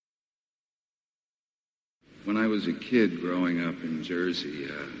When I was a kid growing up in Jersey,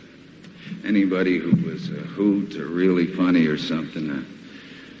 anybody who was a hoot or really funny or something,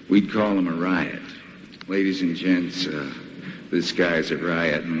 we'd call him a riot. Ladies and gents, this guy's a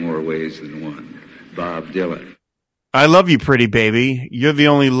riot in more ways than one. Bob Dylan. I love you, pretty baby. You're the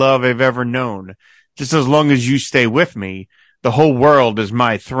only love I've ever known. Just as long as you stay with me, the whole world is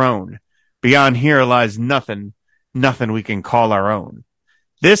my throne. Beyond here lies nothing, nothing we can call our own.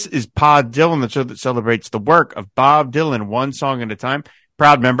 This is Pod Dylan, the show that celebrates the work of Bob Dylan, one song at a time.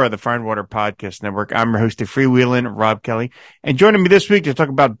 Proud member of the Fire and Water Podcast Network. I'm your host of Freewheelin', Rob Kelly. And joining me this week to talk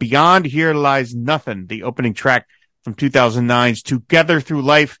about Beyond Here Lies Nothing, the opening track from 2009's Together Through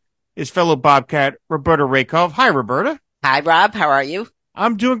Life, is fellow Bobcat, Roberta Rakov. Hi, Roberta. Hi, Rob. How are you?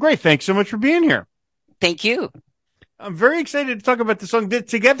 I'm doing great. Thanks so much for being here. Thank you. I'm very excited to talk about the song.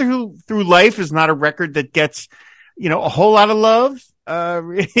 Together Through Life is not a record that gets, a whole lot of love, at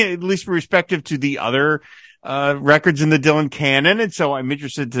least respective to the other records in the Dylan canon. And so I'm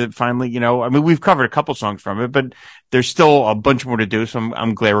interested to finally, we've covered a couple songs from it, but there's still a bunch more to do. So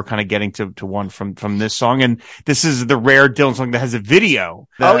I'm glad we're kind of getting to one from this song. And this is the rare Dylan song that has a video.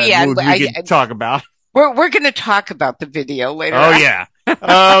 Oh, yeah. We could talk about. We're going to talk about the video later. Oh, yeah.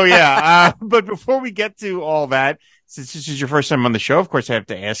 Oh, yeah. But before we get to all that, since this is your first time on the show, of course, I have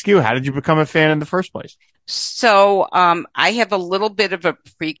to ask you, how did you become a fan in the first place? So, I have a little bit of a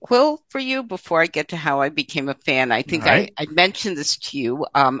prequel for you before I get to how I became a fan. I think I mentioned this to you.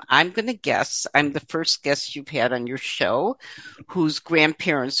 I'm going to guess I'm the first guest you've had on your show whose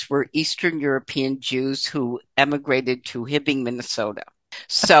grandparents were Eastern European Jews who emigrated to Hibbing, Minnesota.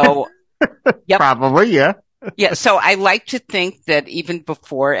 So, yep. Probably, yeah. Yeah, so I like to think that even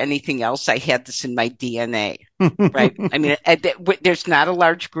before anything else, I had this in my DNA, right? I mean, there's not a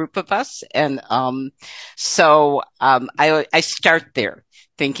large group of us, and so I start there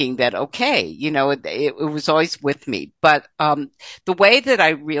thinking that, okay, it was always with me. But the way that I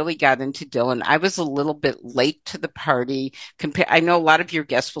really got into Dylan, I was a little bit late to the party. I know a lot of your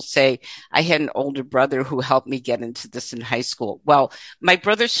guests will say I had an older brother who helped me get into this in high school. Well, my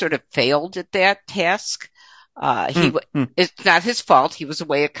brother sort of failed at that task. It's not his fault. He was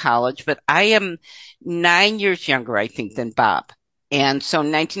away at college, but I am 9 years younger, I think, than Bob. And so in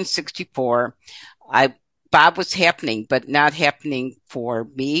 1964, Bob was happening, but not happening for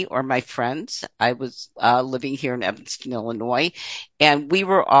me or my friends. I was living here in Evanston, Illinois, and we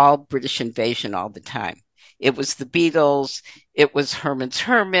were all British Invasion all the time. It was the Beatles, it was Herman's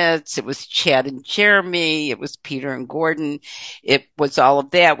Hermits, it was Chad and Jeremy, it was Peter and Gordon, it was all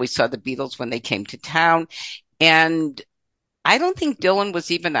of that. We saw the Beatles when they came to town, and I don't think Dylan was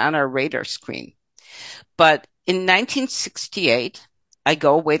even on our radar screen. But in 1968, I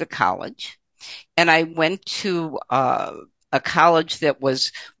go away to college, and I went to a college that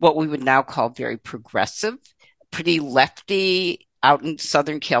was what we would now call very progressive, pretty lefty, out in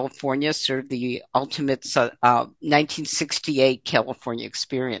Southern California, sort of the ultimate 1968 California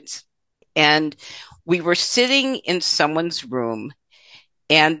experience. And we were sitting in someone's room,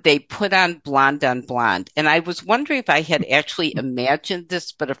 and they put on Blonde on Blonde. And I was wondering if I had actually imagined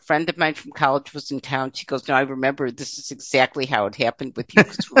this, but a friend of mine from college was in town. She goes, no, I remember this is exactly how it happened with you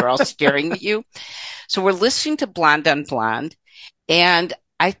because we were all staring at you. So we're listening to Blonde on Blonde, and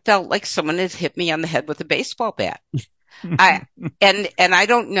I felt like someone had hit me on the head with a baseball bat. And I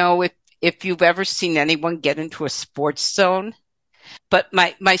don't know if you've ever seen anyone get into a sports zone, but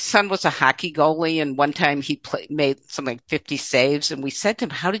my son was a hockey goalie, and one time he made something like 50 saves, and we said to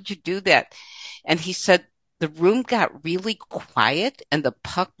him, how did you do that? And he said, the room got really quiet and the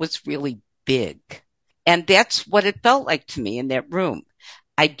puck was really big. And that's what it felt like to me in that room.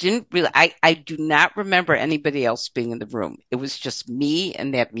 I do not remember anybody else being in the room. It was just me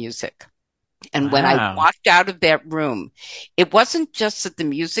and that music. And when I walked out of that room, it wasn't just that the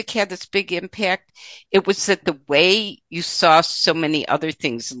music had this big impact. It was that the way you saw so many other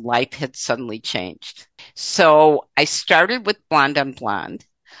things in life had suddenly changed. So I started with Blonde on Blonde.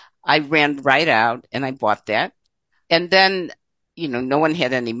 I ran right out and I bought that. And then, no one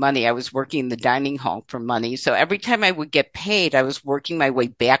had any money. I was working in the dining hall for money. So every time I would get paid, I was working my way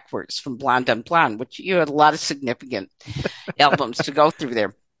backwards from Blonde on Blonde, which had a lot of significant albums to go through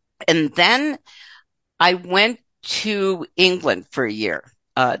there. And then I went to England for a year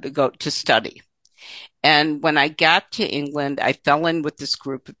to go to study. And when I got to England, I fell in with this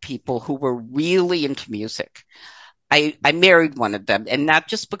group of people who were really into music. I married one of them, and not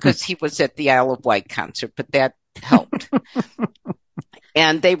just because he was at the Isle of Wight concert, but that helped.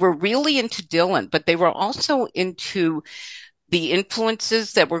 And they were really into Dylan, but they were also into the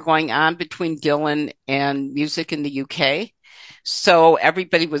influences that were going on between Dylan and music in the UK. So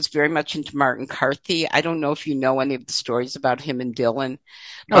everybody was very much into Martin Carthy. I don't know if you know any of the stories about him and Dylan,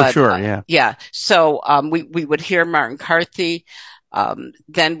 Oh, but sure. Yeah. yeah. So we would hear Martin Carthy.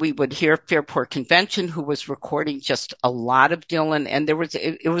 Then we would hear Fairport Convention, who was recording just a lot of Dylan, and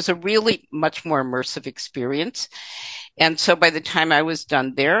it was a really much more immersive experience. And so by the time I was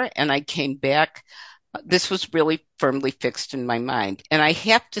done there and I came back, this was really firmly fixed in my mind. And I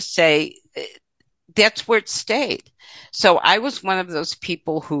have to say, that's where it stayed. So I was one of those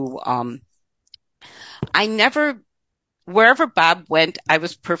people who I never, wherever Bob went, I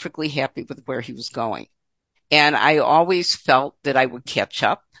was perfectly happy with where he was going. And I always felt that I would catch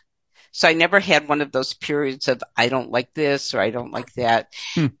up. So I never had one of those periods of I don't like this or I don't like that.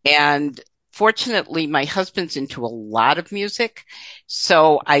 And fortunately, my husband's into a lot of music.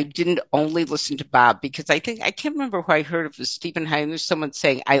 So I didn't only listen to Bob because I can't remember who I heard of, was Stephen Heiner, someone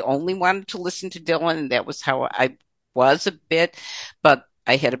saying I only wanted to listen to Dylan. And that was how I was a bit, but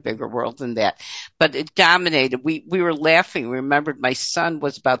I had a bigger world than that. But it dominated. We were laughing. We remembered my son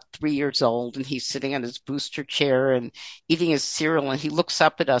was about 3 years old and he's sitting on his booster chair and eating his cereal. And he looks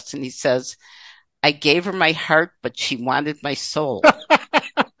up at us and he says, I gave her my heart, but she wanted my soul.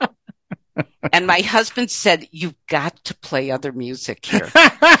 And my husband said, you've got to play other music here.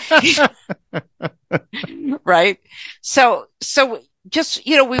 Right? So just,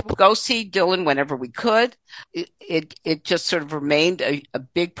 we would go see Dylan whenever we could. It just sort of remained a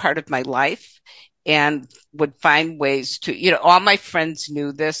big part of my life and would find ways to, all my friends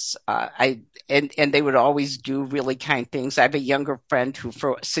knew this. And they would always do really kind things. I have a younger friend who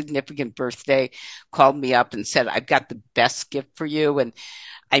for a significant birthday called me up and said, I've got the best gift for you. And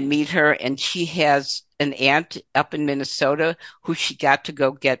I meet her and she has an aunt up in Minnesota who she got to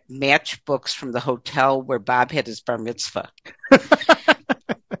go get matchbooks from the hotel where Bob had his bar mitzvah.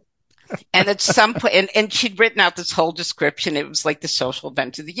 And at some point, and she'd written out this whole description. It was like the social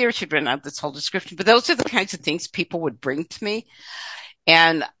event of the year. She'd written out this whole description, but those are the kinds of things people would bring to me.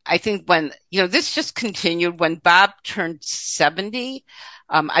 And I think when, this just continued when Bob turned 70,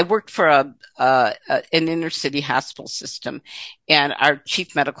 I worked for an inner city hospital system, and our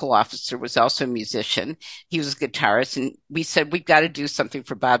chief medical officer was also a musician. He was a guitarist, and we said, we've got to do something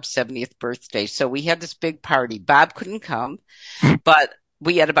for Bob's 70th birthday. So we had this big party. Bob couldn't come, but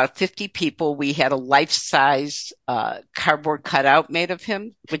we had about 50 people. We had a life-size cardboard cutout made of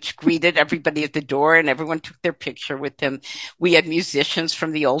him, which greeted everybody at the door, and everyone took their picture with him. We had musicians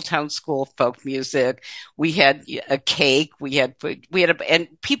from the Old Town School of Folk Music. We had a cake.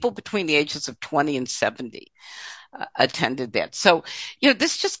 And people between the ages of 20 and 70 attended that. So,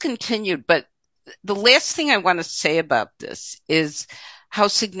 this just continued. But the last thing I want to say about this is how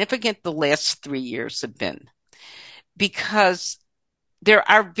significant the last 3 years have been, because there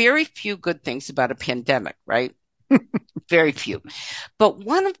are very few good things about a pandemic, right? Very few. But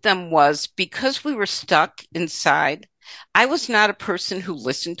one of them was because we were stuck inside. I was not a person who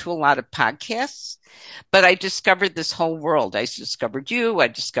listened to a lot of podcasts, but I discovered this whole world. I discovered you. I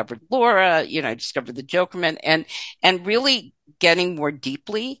discovered Laura. I discovered the Jokerman, and really getting more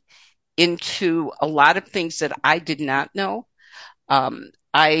deeply into a lot of things that I did not know.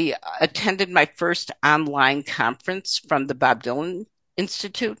 I attended my first online conference from the Bob Dylan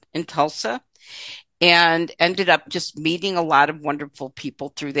Institute in Tulsa and ended up just meeting a lot of wonderful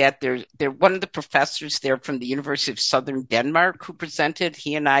people through that. They're one of the professors there from the University of Southern Denmark who presented.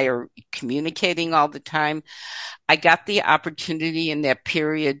 He and I are communicating all the time. I got the opportunity in that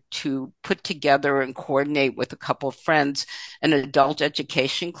period to put together and coordinate with a couple of friends an adult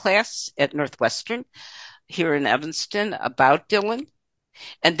education class at Northwestern here in Evanston about Dylan.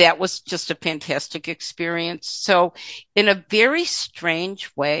 And that was just a fantastic experience. So in a very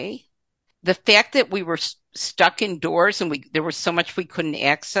strange way, the fact that we were stuck indoors and there was so much we couldn't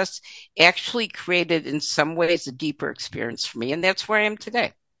access actually created in some ways a deeper experience for me. And that's where I am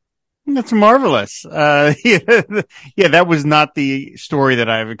today. That's marvelous. Yeah, that was not the story that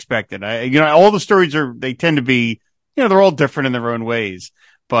I've expected. All the stories they tend to be, they're all different in their own ways,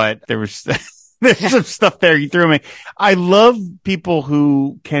 but there's some stuff there you threw me. I love people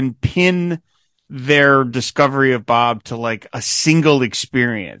who can pin their discovery of Bob to like a single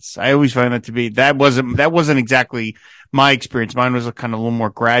experience. I always find that wasn't exactly my experience. Mine was kind of a little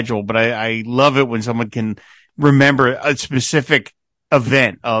more gradual, but I love it when someone can remember a specific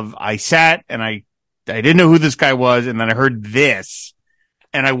event of I sat and I didn't know who this guy was, and then I heard this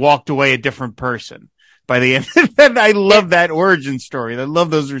and I walked away a different person by the end of that. I love that origin story. I love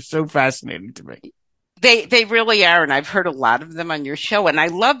those. Are so fascinating to me. They really are. And I've heard a lot of them on your show. And I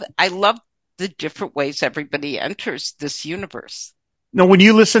love the different ways everybody enters this universe. Now, when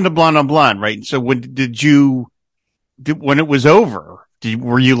you listen to Blonde on Blonde, right? So when did you when it was over,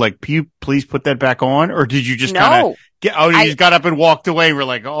 were you like, please put that back on? Or did you just kind of No, you just got up and walked away and were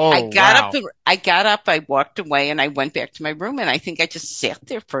like, I oh, got wow. up and I got up, I walked away and I went back to my room and I think I just sat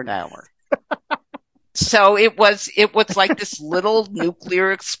there for an hour. So it was like this little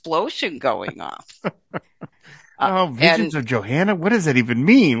nuclear explosion going off. Oh, Visions And of Johanna? What does that even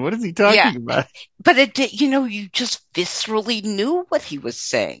mean? What is he yeah, talking about? but it did, you just viscerally knew what he was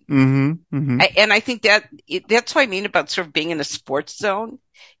saying. Mm-hmm. Mm-hmm. And I think that's what I mean about sort of being in a sports zone.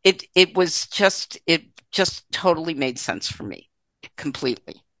 It just totally made sense for me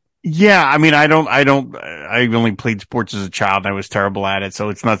completely. Yeah, I mean, I only played sports as a child and I was terrible at it, so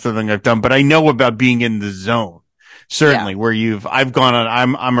it's not something I've done, but I know about being in the zone. Yeah. Certainly, where I've gone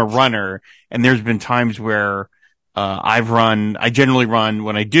on, I'm a runner, and there's been times where, I generally run,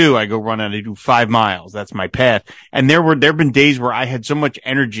 when I go run and I do 5 miles. That's my path. And there've been days where I had so much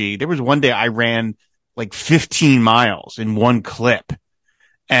energy. There was one day I ran like 15 miles in one clip,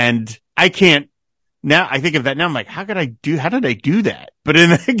 and I can't. Now I think of that now. I'm like, how did I do that? But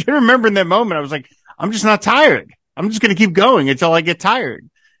I can remember in that moment, I was like, I'm just not tired. I'm just going to keep going until I get tired.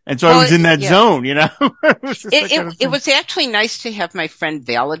 And so I was in that zone, It was just that kind of It thing. was actually nice to have my friend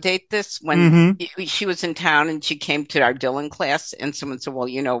validate this when Mm-hmm. she was in town and she came to our Dylan class and someone said, well,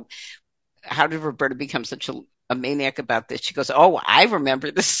 how did Roberta become such a maniac about this? She goes, oh, I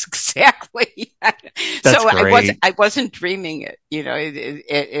remember this exactly. That's So great. I wasn't dreaming it.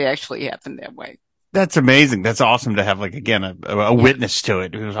 It actually happened that way. That's amazing. That's awesome to have, like, again, a witness to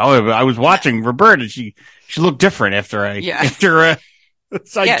it. I was watching Roberta. She looked different after Yeah.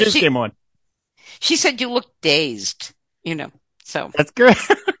 side Yeah. two came on. She said you look dazed, so That's great.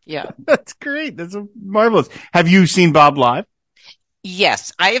 yeah. That's great. That's marvelous. Have you seen Bob live?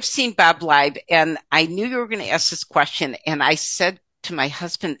 Yes, I have seen Bob live, and I knew you were going to ask this question, and I said to my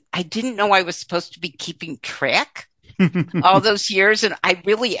husband, I didn't know I was supposed to be keeping track all those years, and I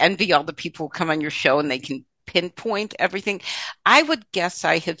really envy all the people who come on your show and they can pinpoint everything. I would guess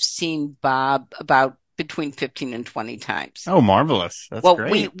I have seen Bob about between 15 and 20 times. Oh, marvelous. That's Well,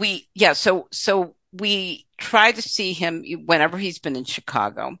 great. so we try to see him whenever he's been in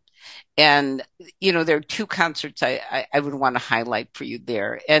Chicago. And, there are two concerts I would want to highlight for you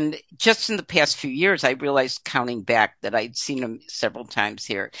there. And just in the past few years, I realized counting back that I'd seen him several times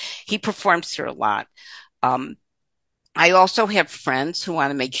here. He performs here a lot. I also have friends who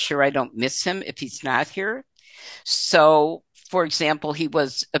want to make sure I don't miss him if he's not here. So, for example, he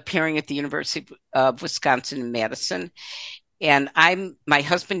was appearing at the University of Wisconsin in Madison. And my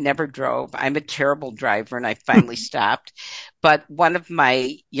husband never drove. I'm a terrible driver and I finally stopped. But one of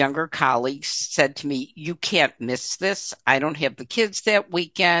my younger colleagues said to me, you can't miss this. I don't have the kids that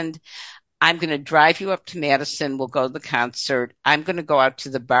weekend. I'm going to drive you up to Madison. We'll go to the concert. I'm going to go out to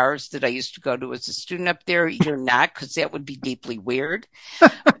the bars that I used to go to as a student up there. You're not, because that would be deeply weird.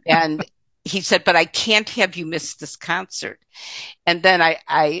 And he said, but I can't have you miss this concert. And then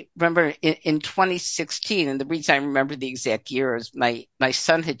I remember in 2016, and the reason I remember the exact year is my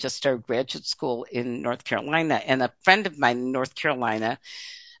son had just started graduate school in North Carolina, and a friend of mine in North Carolina,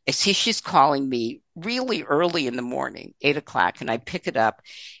 I see she's calling me really early in the morning, 8 o'clock, and I pick it up,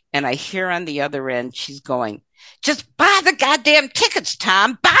 and I hear on the other end, she's going, just buy the goddamn tickets,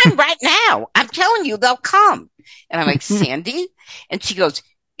 Tom. Buy them right now. I'm telling you, they'll come. And I'm like, Sandy? And she goes,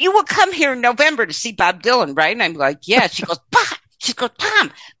 you will come here in November to see Bob Dylan, right? And I'm like, yeah. She goes,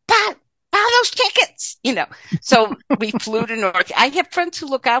 Tom, buy those tickets, So we flew to North. I have friends who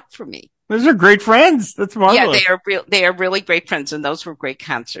look out for me. Those are great friends. That's marvelous. Yeah, they are really great friends, and those were great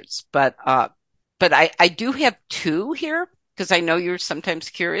concerts. But I do have two here because I know you're sometimes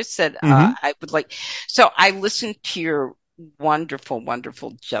curious that I would like. So I listened to your wonderful,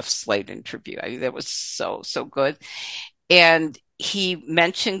 wonderful Jeff Slade interview. I mean, that was so good. And he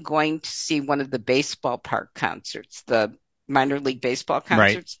mentioned going to see one of the baseball park concerts, the minor league baseball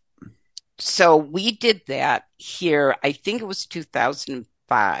concerts. Right. So we did that here. I think it was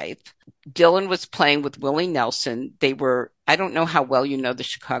 2005. Dylan was playing with Willie Nelson. I don't know how well you know the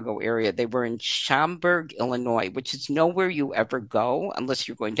Chicago area. They were in Schaumburg, Illinois, which is nowhere you ever go unless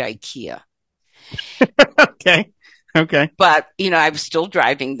you're going to IKEA. Okay. But, I was still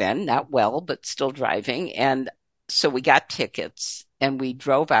driving then, not well, but still driving. And so we got tickets and we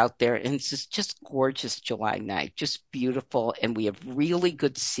drove out there, and it's just gorgeous July night, just beautiful. And we have really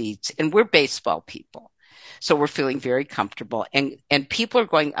good seats, and we're baseball people. So we're feeling very comfortable, and people are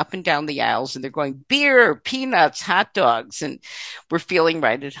going up and down the aisles, and they're going beer, peanuts, hot dogs, and we're feeling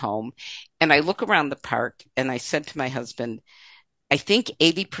right at home. And I look around the park and I said to my husband, I think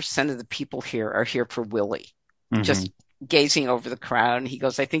 80% of the people here are here for Willie, just gazing over the crowd. And he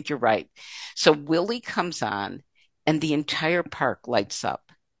goes, I think you're right. So Willie comes on, and the entire park lights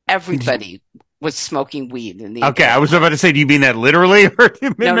up. Everybody was smoking weed in the Okay, entire I was park. about to say, do you mean that literally or do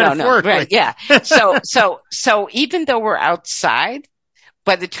you mean No. Right. metaphorically? Yeah. So even though we're outside,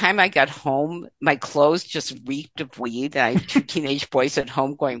 by the time I got home, my clothes just reeked of weed. And I had two teenage boys at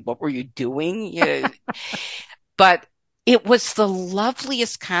home going, "What were you doing?" But it was the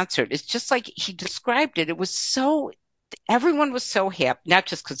loveliest concert. It's just like he described it. It was so, everyone was so happy, not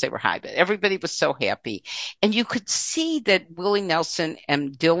just because they were high, but everybody was so happy. And you could see that Willie Nelson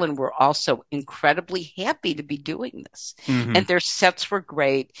and Dylan were also incredibly happy to be doing this. Mm-hmm. And their sets were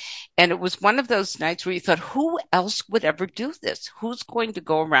great. And it was one of those nights where you thought, who else would ever do this? Who's going to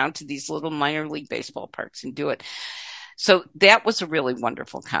go around to these little minor league baseball parks and do it? So that was a really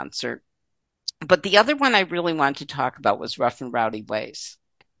wonderful concert. But the other one I really wanted to talk about was Rough and Rowdy Ways,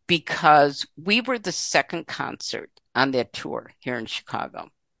 because we were the second concert on that tour here in Chicago.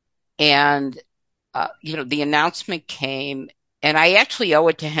 And, the announcement came, and I actually owe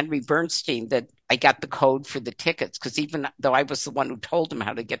it to Henry Bernstein that I got the code for the tickets, because even though I was the one who told him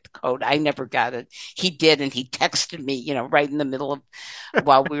how to get the code, I never got it. He did, and he texted me, right in the middle of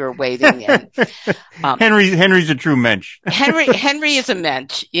while we were waiting. And Henry's a true mensch. Henry is a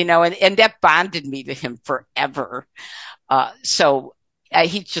mensch, and that bonded me to him forever. So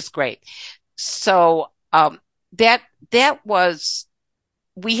he's just great. So that was,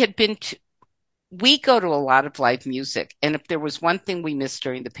 we go to a lot of live music, and if there was one thing we missed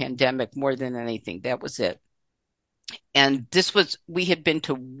during the pandemic more than anything, that was it. And we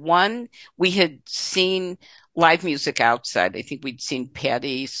had seen live music outside. I think we'd seen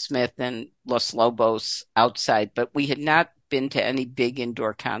Patti Smith and Los Lobos outside, but we had not been to any big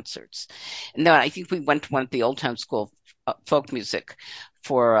indoor concerts. And then I think we went to one at the Old Town School of Folk Music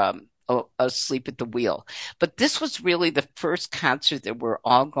for a Sleep at the Wheel. But this was really the first concert that we're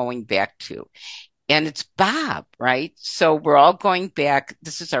all going back to. And it's Bob, right? So we're all going back.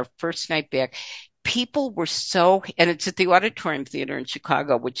 This is our first night back. People were and it's at the Auditorium Theater in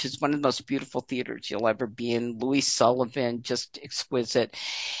Chicago, which is one of the most beautiful theaters you'll ever be in. Louis Sullivan, just exquisite.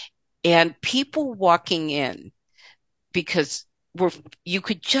 And people walking in, because you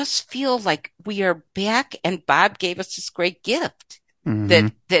could just feel like we are back, and Bob gave us this great gift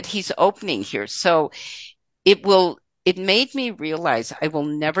that he's opening here. So it made me realize I will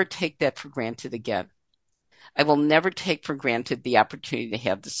never take that for granted again. I will never take for granted the opportunity to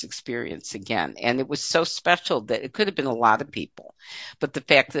have this experience again. And it was so special that it could have been a lot of people, but the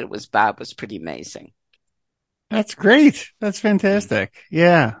fact that it was Bob was pretty amazing. That's great. That's fantastic.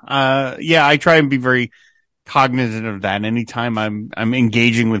 Yeah. I try and be very cognizant of that. Anytime I'm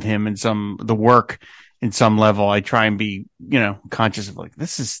engaging with him in the work in some level, I try and be, conscious of like,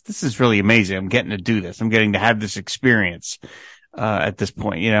 this is really amazing. I'm getting to do this. I'm getting to have this experience, at this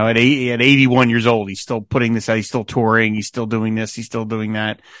point, at 81 years old, he's still putting this out. He's still touring. He's still doing this. He's still doing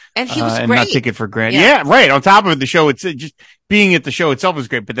that. And he was and great. Not take it for granted. Yeah, right. On top of it, the show, it's just being at the show itself is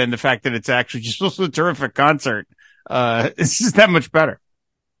great. But then the fact that it's actually just also a terrific concert, it's just that much better.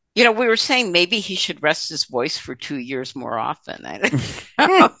 We were saying maybe he should rest his voice for 2 years more often.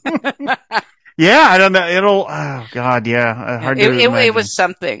 Yeah, I don't know. Oh God, yeah. Hard to imagine. It was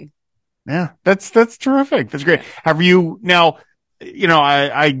something. Yeah, that's terrific. That's great. Have you now?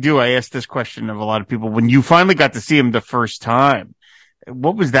 I ask this question of a lot of people. When you finally got to see him the first time,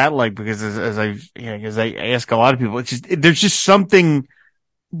 what was that like? Because as I ask a lot of people, there's just something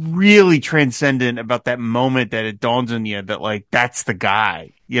really transcendent about that moment that it dawns on you that like, that's the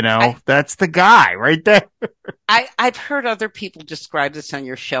guy, that's the guy right there. I've heard other people describe this on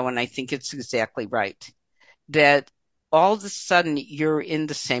your show, and I think it's exactly right. That all of a sudden you're in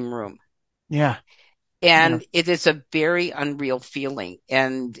the same room. Yeah. And it is a very unreal feeling.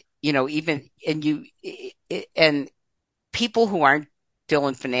 And, and people who aren't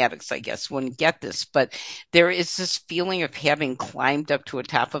Dylan fanatics, I guess, wouldn't get this, but there is this feeling of having climbed up to a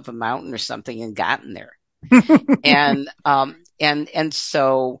top of a mountain or something and gotten there. And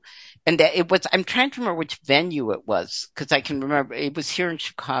that it was, I'm trying to remember which venue it was, because I can remember it was here in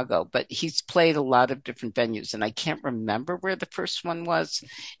Chicago, but he's played a lot of different venues, and I can't remember where the first one was.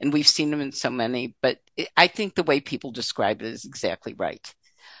 And we've seen him in so many, but I think the way people describe it is exactly right.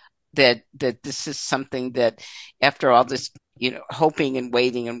 That this is something that after all this, hoping and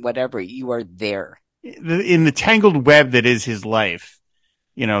waiting and whatever, you are there. In the tangled web that is his life,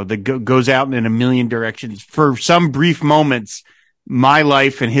 that goes out in a million directions. For some brief moments, my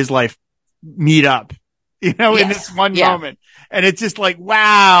life and his life meet up, in this one moment. And it's just like,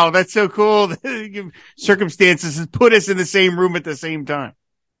 wow, that's so cool. Circumstances has put us in the same room at the same time.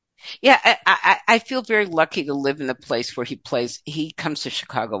 Yeah, I feel very lucky to live in a place where he comes to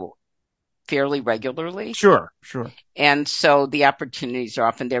Chicago fairly regularly. Sure. And so the opportunities are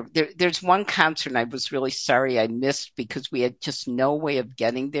often there. There's one concert I was really sorry I missed because we had just no way of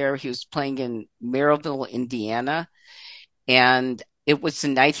getting there. He was playing in Maryville, Indiana, and it was the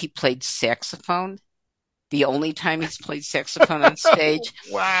night he played saxophone. The only time he's played saxophone on stage.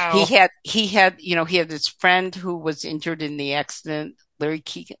 Wow. He had his friend who was injured in the accident, Larry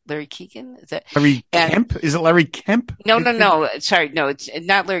Keegan, is that Larry Kemp? Is it Larry Kemp? No. Sorry, no, it's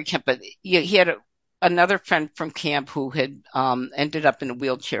not Larry Kemp, but he had another friend from camp who had ended up in a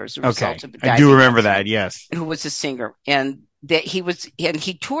wheelchair as a result of a diving I do remember accident, that, yes. who was a singer, and that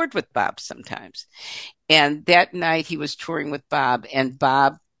he toured with Bob sometimes. And that night he was touring with Bob, and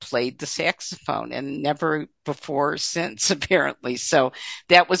Bob played the saxophone, and never before or since, apparently. So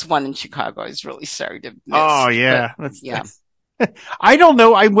that was one in Chicago I was really sorry to miss. Oh, yeah. But, that's I don't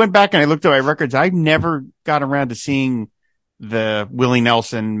know. I went back and I looked at my records. I never got around to seeing the Willie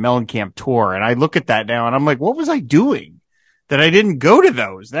Nelson Mellencamp tour. And I look at that now and I'm like, what was I doing that I didn't go to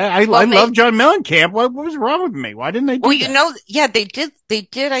those? I love John Mellencamp. What was wrong with me? Why didn't I do that? They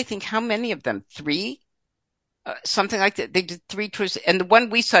did, I think, how many of them? 3? Something like that. They did 3 tours. And the one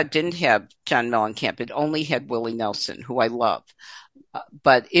we saw didn't have John Mellencamp. It only had Willie Nelson, who I love.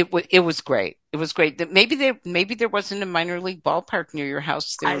 But it was great. It was great. Maybe there wasn't a minor league ballpark near your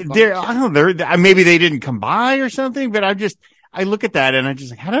house. I don't know. Maybe they didn't come by or something. But I look at that and I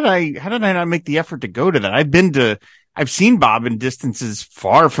just like, how did I not make the effort to go to that? I've seen Bob in distances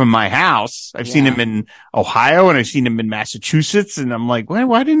far from my house. I've seen him in Ohio and I've seen him in Massachusetts. And I'm like, well,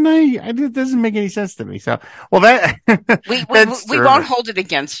 why didn't it doesn't make any sense to me. So, well, that we won't hold it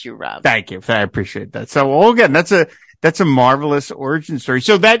against you, Rob. Thank you. I appreciate that. So, well, again, that's a marvelous origin story.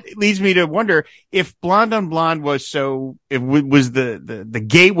 So that leads me to wonder if Blonde on Blonde was the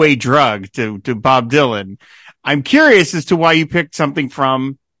gateway drug to Bob Dylan. I'm curious as to why you picked something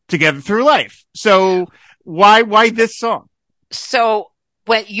from Together Through Life. So why this song? So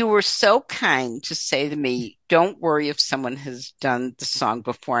when you were so kind to say to me, don't worry if someone has done the song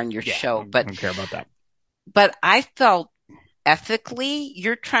before on your show, but I don't care about that. But I felt ethically,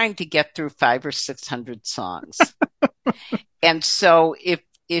 you're trying to get through 500 or 600 songs. And so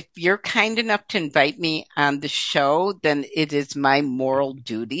if you're kind enough to invite me on the show, then it is my moral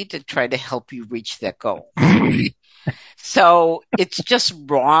duty to try to help you reach that goal. So it's just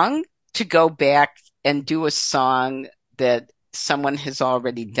wrong to go back and do a song that someone has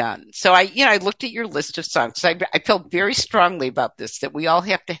already done. So I looked at your list of songs. I felt very strongly about this, that we all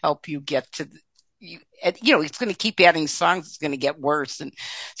have to help you get to it's going to keep adding songs. It's going to get worse. And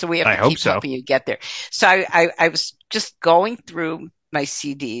so we have to keep helping you get there. So I was just going through my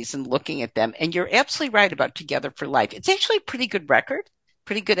CDs and looking at them. And you're absolutely right about Together for Life. It's actually a pretty good record,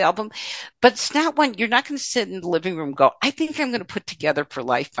 pretty good album, but it's not one you're not going to sit in the living room and go, I think I'm going to put Together for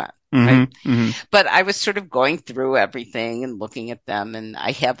Life on. Right? Mm-hmm. But I was sort of going through everything and looking at them, and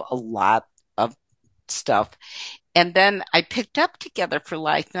I have a lot of stuff. And then I picked up Together for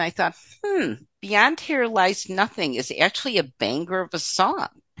Life and I thought, Beyond Here Lies Nothing is actually a banger of a song,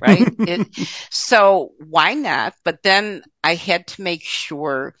 right? So why not? But then I had to make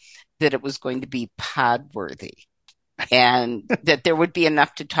sure that it was going to be pod worthy and that there would be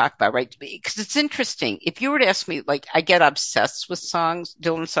enough to talk about, right? Because it's interesting. If you were to ask me, like, I get obsessed with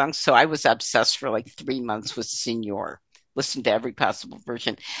Dylan songs. So I was obsessed for like 3 months with Señor. Listen to every possible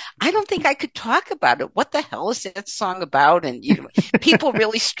version. I don't think I could talk about it. What the hell is that song about? And people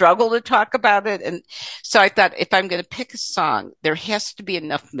really struggle to talk about it. And so I thought, if I'm going to pick a song, there has to be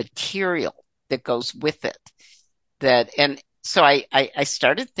enough material that goes with it. So I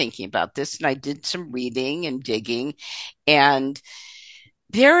started thinking about this, and I did some reading and digging, and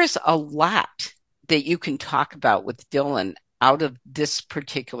there is a lot that you can talk about with Dylan out of this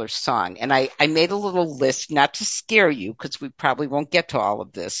particular song. And I made a little list, not to scare you, because we probably won't get to all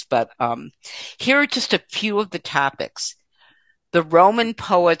of this, but here are just a few of the topics. The Roman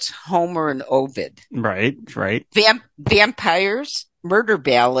poets Homer and Ovid. Right. Vampires, murder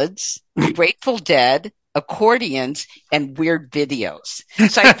ballads, Grateful Dead, accordions, and weird videos.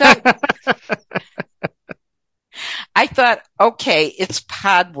 So I thought, okay, it's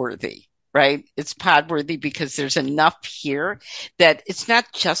podworthy. Right? It's podworthy because there's enough here that it's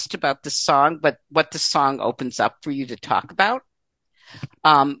not just about the song, but what the song opens up for you to talk about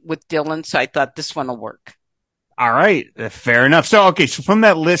with Dylan. So I thought this one will work. All right. Fair enough. So from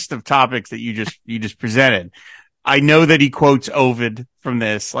that list of topics that you just presented, I know that he quotes Ovid from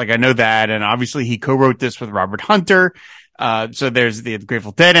this. Like, I know that. And obviously he co-wrote this with Robert Hunter. So there's the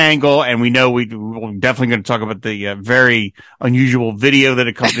Grateful Dead angle, and we know we're definitely going to talk about the very unusual video that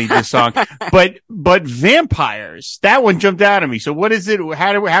accompanied this song. But vampires, that one jumped out at me. So what is it?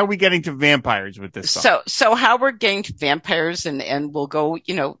 How are we getting to vampires with this song? So how we're getting to vampires, and we'll go,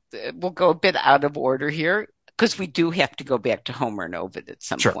 we'll go a bit out of order here because we do have to go back to Homer and Ovid at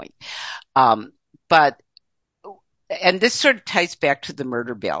some point. And this sort of ties back to the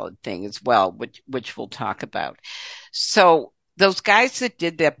murder ballad thing as well, which we'll talk about. So those guys that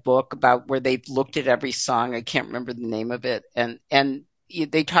did that book about where they've looked at every song, I can't remember the name of it, and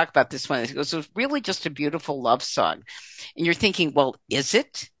they talk about this one. It goes, it was really just a beautiful love song. And you're thinking, well, is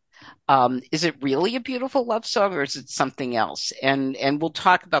it? Is it really a beautiful love song, or is it something else? And we'll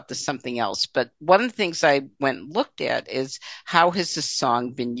talk about the something else. But one of the things I went and looked at is how has this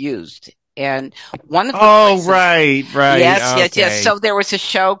song been used? And one of the places, right. Yes. So there was a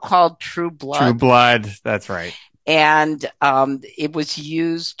show called True Blood. True Blood, that's right. And it was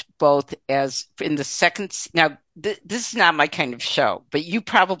used both as in the second. Now, this is not my kind of show, but you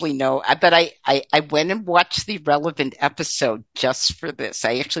probably know. But I went and watched the relevant episode just for this.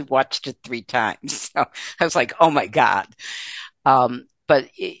 I actually watched it 3 times. So I was like, oh my God.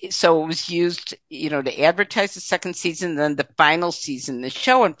 So it was used, to advertise the second season, then the final season, the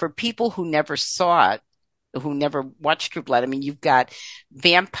show. And for people who never saw it, who never watched True Blood, I mean, you've got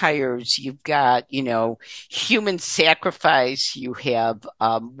vampires, you've got, human sacrifice, you have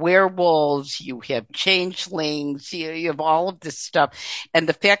werewolves, you have changelings, you have all of this stuff. And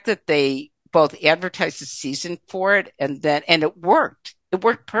the fact that they both advertised the season for it and it worked. It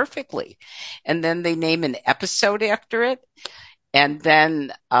worked perfectly. And then they name an episode after it. And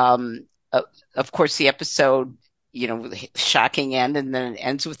then, of course, the episode, shocking end, and then it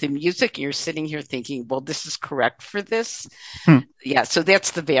ends with the music. And you're sitting here thinking, well, this is correct for this. Yeah. So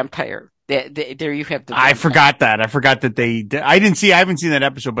that's the vampire. There you have the vampire. I forgot that. I forgot that I haven't seen that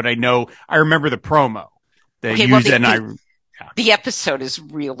episode, but I remember the promo. The episode is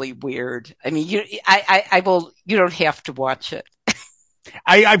really weird. I mean, you don't have to watch it.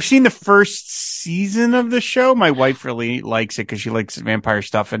 I've seen the first season of the show. My wife really likes it because she likes vampire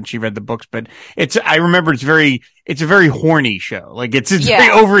stuff and she read the books, but I remember it's a very horny show. Like it's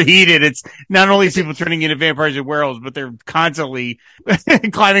very overheated. It's not only people turning into vampires and werewolves, but they're constantly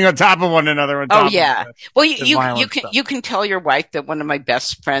climbing on top of one another. Well, you can tell your wife that one of my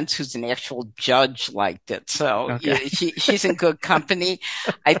best friends who's an actual judge liked it. So she's in good company.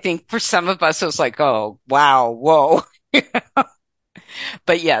 I think for some of us, it was like, oh, wow, whoa.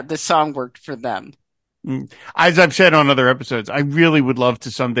 But yeah, the song worked for them. As I've said on other episodes, I really would love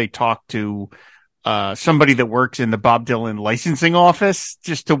to someday talk to somebody that works in the Bob Dylan licensing office,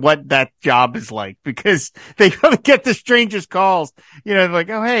 just to what that job is like, because they really get the strangest calls. Like,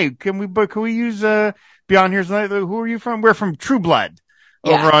 oh, hey, can we use Beyond Here's Night? Who are you from? We're from True Blood.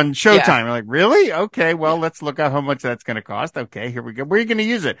 Over on Showtime. Yeah. We're like, really? Okay, well, let's look at how much that's going to cost. Okay, here we go. Where are you going to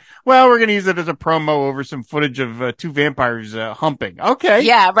use it? Well, we're going to use it as a promo over some footage of 2 vampires humping. Okay.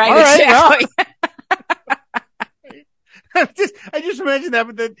 Yeah, right, exactly. I just imagine that,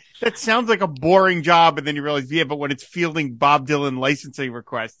 but that sounds like a boring job, and then you realize, but when it's fielding Bob Dylan licensing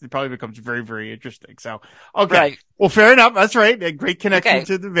requests, it probably becomes very, very interesting. So, okay. Right. Well, fair enough. That's right. A great connection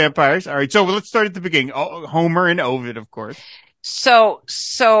to the vampires. All right, so let's start at the beginning. Homer and Ovid, of course.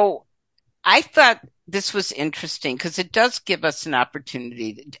 So I thought this was interesting because it does give us an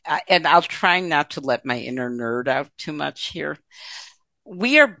opportunity, and I'll try not to let my inner nerd out too much here.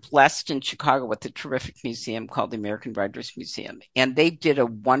 We are blessed in Chicago with a terrific museum called the American Writers Museum, and they did a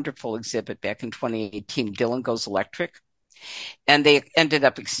wonderful exhibit back in 2018, Dylan Goes Electric, and they ended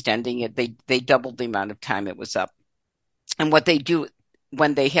up extending it. They doubled the amount of time it was up. And what they do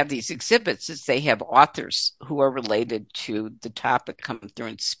when they have these exhibits is they have authors who are related to the topic come through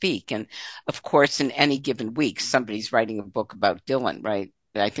and speak. And of course, in any given week, somebody's writing a book about Dylan, right?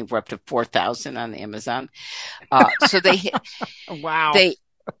 I think we're up to 4,000 on Amazon. So they, wow.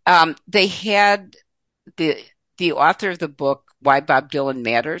 They had the author of the book, Why Bob Dylan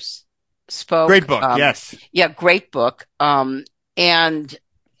Matters, spoke. Great book. Yes. Yeah. Great book.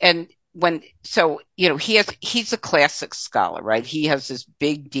 He's a classics scholar, right? He has this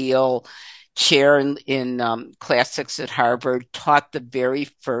big deal chair in classics at Harvard, taught the very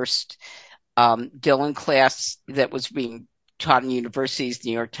first Dylan class that was being taught in universities. The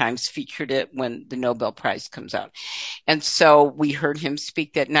New York Times featured it when the Nobel Prize comes out. And so we heard him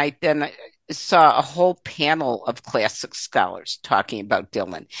speak that night. Then I saw a whole panel of classics scholars talking about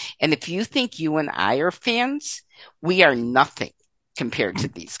Dylan. And if you think you and I are fans, we are nothing compared to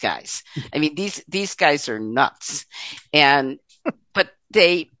these guys. I mean, these guys are nuts. But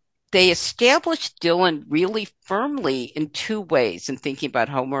they they established Dylan really firmly in two ways in thinking about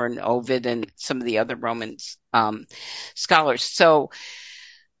Homer and Ovid and some of the other Roman scholars. So,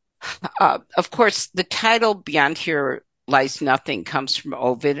 of course, the title Beyond Here Lies Nothing comes from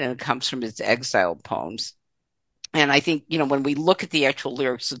Ovid, and it comes from his exile poems. And I think, when we look at the actual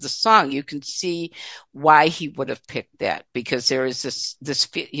lyrics of the song, you can see why he would have picked that, because there is this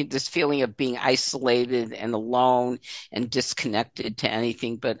feeling of being isolated and alone and disconnected to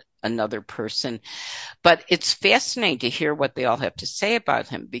anything but another person. But it's fascinating to hear what they all have to say about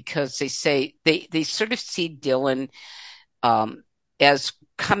him, because they say they sort of see Dylan as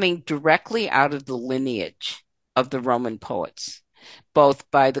coming directly out of the lineage of the Roman poets, both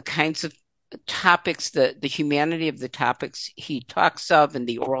by the kinds of topics, the humanity of the topics he talks of in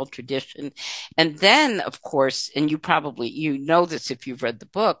the oral tradition. And then, of course, and you know this if you've read the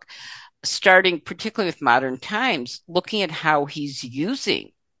book, starting particularly with modern times, looking at how he's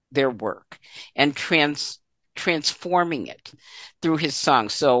using their work and transforming it through his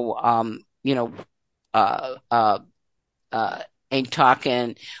songs. So, Ain't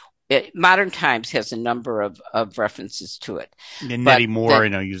Talkin', Modern Times has a number of references to it. And Nettie Moore,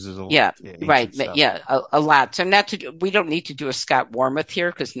 uses a lot. Yeah, right. Yeah, a lot. So we don't need to do a Scott Wormuth here,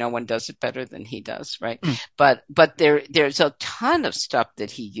 because no one does it better than he does, right? But there's a ton of stuff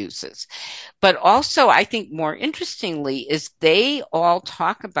that he uses. But also, I think more interestingly is they all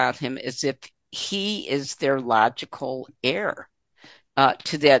talk about him as if he is their logical heir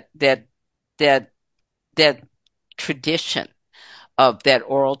to that tradition, of that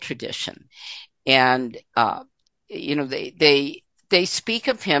oral tradition. And they speak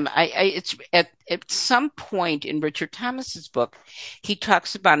of him. It's at some point in Richard Thomas's book, he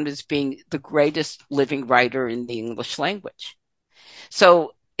talks about him as being the greatest living writer in the English language.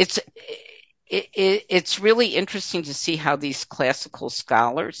 So it's really interesting to see how these classical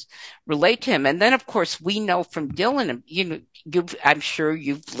scholars relate to him. And then, of course, we know from Dylan, I'm sure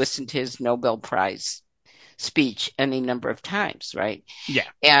you've listened to his Nobel Prize speech any number of times, right? Yeah.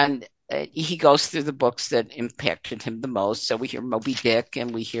 And he goes through the books that impacted him the most. So we hear Moby Dick,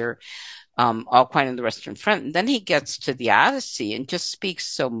 and we hear All Quiet on the Western Front. And then he gets to the Odyssey and just speaks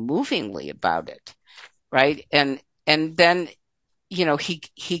so movingly about it, right? And then,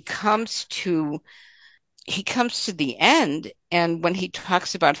 he comes to the end, and when he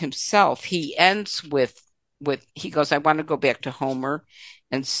talks about himself, he ends with he goes, I want to go back to Homer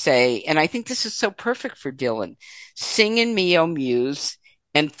and say, and I think this is so perfect for Dylan, sing in me, O muse,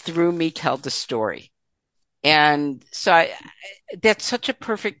 and through me tell the story. And so that's such a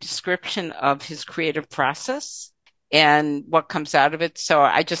perfect description of his creative process and what comes out of it. So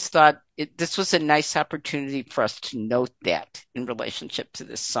I just thought this was a nice opportunity for us to note that in relationship to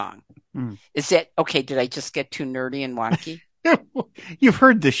this song. Is that okay? Did I just get too nerdy and wonky? You've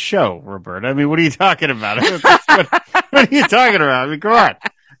heard the show, Roberta. I mean, what are you talking about? What are you talking about? I mean, come on.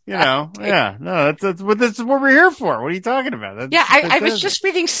 Yeah, no, that's what we're here for. What are you talking about? I was just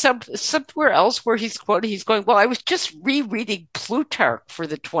reading somewhere else where he's quoted. He's going, well, I was just rereading Plutarch for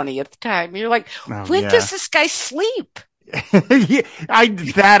the 20th time. And you're like, when does this guy sleep?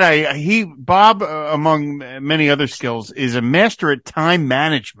 Bob, among many other skills, is a master at time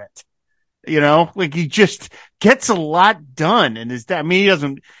management. He just gets a lot done. And he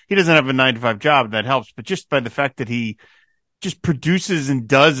doesn't have a 9-to-5 job that helps, but just by the fact that he just produces and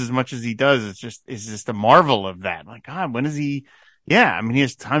does as much as he does, it's just a marvel of that. Like, God, when is he? Yeah. I mean, he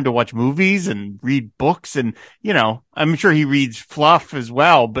has time to watch movies and read books, and, I'm sure he reads fluff as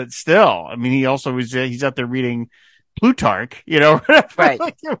well, but still, I mean, he's out there reading Plutarch, right.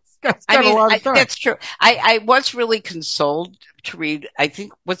 Like, a lot of time. That's true. I was really consoled to read, I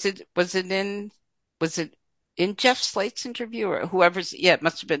think, was it in Jeff Slate's interview or whoever's, it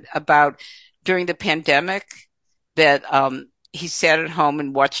must have been about during the pandemic that, he sat at home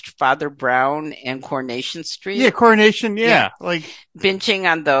and watched Father Brown and Coronation Street. Yeah, Coronation. Yeah. Like binging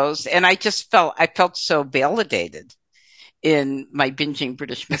on those. And I felt so validated in my binging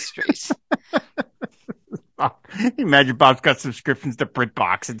British mysteries. Imagine Bob's got subscriptions to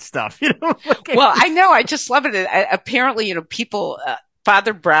BritBox and stuff, Well, I know. I just love it. Apparently, people,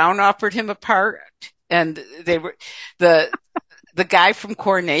 Father Brown offered him a part, and they were the guy from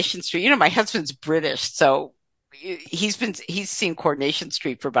Coronation Street. My husband's British, so he's seen Coronation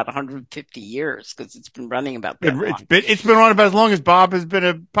Street for about 150 years because it's been running about that long. It's been on about as long as Bob has been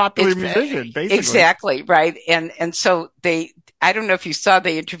a popular musician, basically. Exactly, right. And so I don't know if you saw,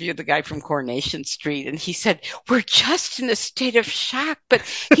 they interviewed the guy from Coronation Street, and he said, we're just in a state of shock, but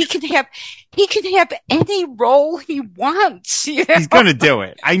he can have any role he wants. He's going to do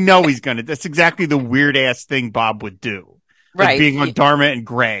it. I know he's going to. That's exactly the weird ass thing Bob would do. like Right. being on Dharma and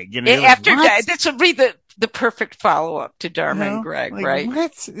Greg. You know, you're like, After what? this would be the perfect follow up to You Dharma and know, Greg, like right?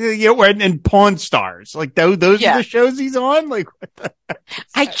 what? You know, and Pawn Stars, like those are Yeah. the shows he's on. Like, what the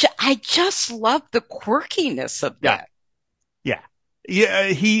I just love the quirkiness of yeah, that. yeah.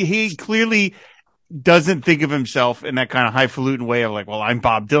 He clearly doesn't think of himself in that kind of highfalutin way of like, well, I'm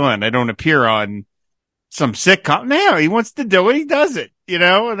Bob Dylan. I don't appear on some sitcom. No, he wants to do it. He does it. You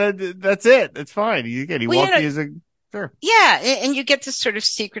know, that's it. That's fine. He Well, walked as a sure. yeah, and you get this sort of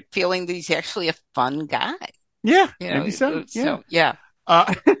secret feeling that he's actually a fun guy. Yeah, You know, maybe so. Yeah. so yeah.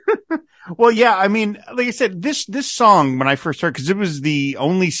 Uh, well, yeah. I mean, like I said, this song when I first heard, because it was the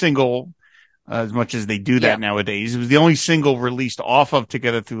only single, as much as they do that nowadays, it was the only single released off of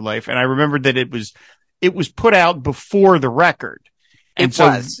Together Through Life, and I remembered that it was put out before the record. And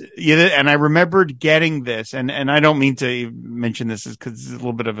yeah, and I remembered getting this, and I don't mean to mention this because it's a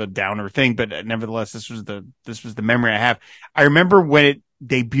little bit of a downer thing, but nevertheless, this was the memory I have. I remember when it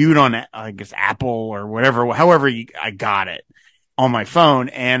debuted on, I guess, Apple or whatever, however I got it on my phone,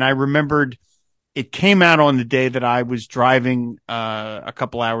 and I remembered it came out on the day that I was driving a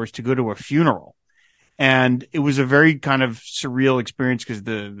couple hours to go to a funeral, and it was a very kind of surreal experience because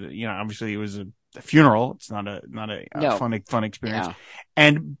obviously it was a funeral. It's not a fun experience.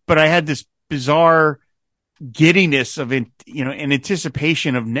 No. But I had this bizarre giddiness of an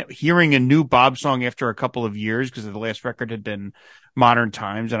anticipation of hearing a new Bob song after a couple of years, because the last record had been Modern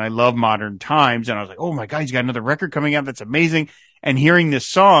Times, and I love Modern Times, and I was like, oh my God, he's got another record coming out that's amazing. And hearing this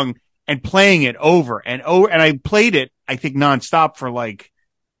song and playing it over and over, and I played it, I think, nonstop for like,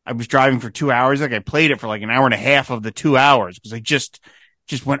 I was driving for 2 hours. Like I played it for like an hour and a half of the 2 hours because I just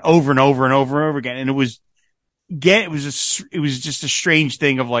went over and over and over and over again. And it was just a strange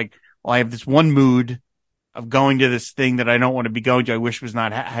thing of like, well, I have this one mood of going to this thing that I don't want to be going to. I wish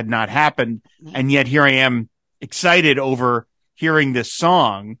had not happened. And yet here I am excited over hearing this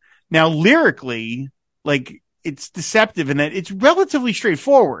song. Now lyrically, like it's deceptive in that it's relatively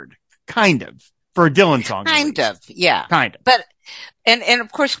straightforward, kind of, for a Dylan song. Kind of. Yeah. Kind of. But, and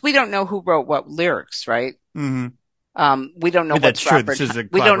of course we don't know who wrote what lyrics, right? Mm-hmm. We don't know what's Robert.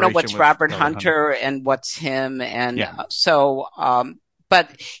 We don't know what's Robert Hunter and what's him, and so. But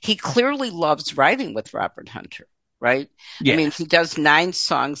he clearly loves writing with Robert Hunter, right? Yeah. I mean, he does 9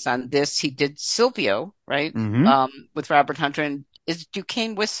 songs on this. He did Silvio, right? Mm-hmm. With Robert Hunter, and is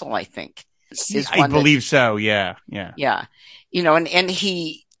Duquesne Whistle, I think. I believe so. Yeah. You know, and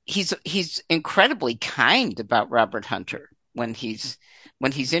he's incredibly kind about Robert Hunter when he's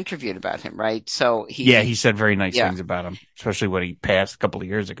interviewed about him, right? So he said very nice things about him, especially when he passed a couple of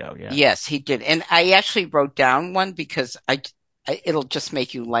years ago. Yeah. Yes, he did. And I actually wrote down one because it'll just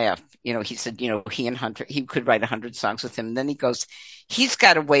make you laugh. You know, he said, he and Hunter, he could write 100 songs with him. And then he goes, he's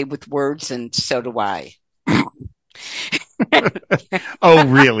got a way with words and so do I. Oh,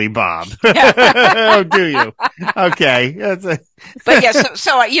 really, Bob? Oh, do you? Okay. But yeah,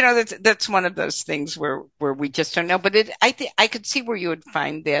 so that's one of those things where we just don't know. But I could see where you would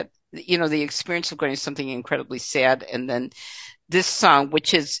find that, the experience of going to something incredibly sad, and then this song,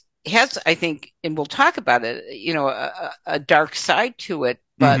 which has, I think, and we'll talk about it, a dark side to it,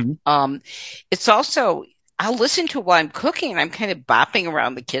 but it's also, I'll listen to it while I'm cooking, and I'm kind of bopping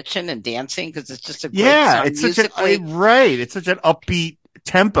around the kitchen and dancing because it's just a great song. It's musically. It's such an upbeat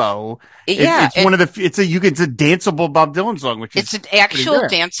tempo. Yeah, it's a danceable Bob Dylan song, which is an actual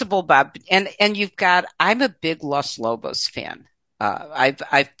danceable Bob. And I'm a big Los Lobos fan.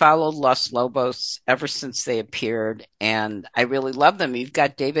 I've followed Los Lobos ever since they appeared, and I really love them. You've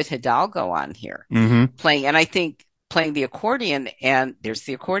got David Hidalgo on here playing, and I think playing the accordion, and there's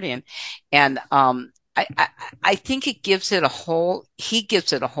the accordion, and I think he gives it a whole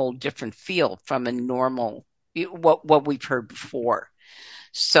different feel from a normal, what we've heard before.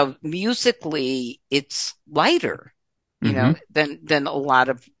 So musically, it's lighter, than a lot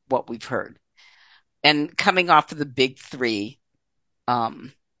of what we've heard. And coming off of the big 3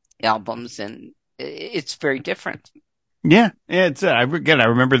 albums, and it's very different. Yeah, it's I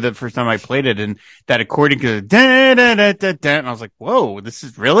remember the first time I played it, and that accordion goes da da da da da, and I was like, "Whoa, this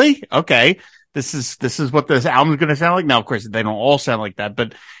is really okay." This is what this album's going to sound like. Now, of course, they don't all sound like that,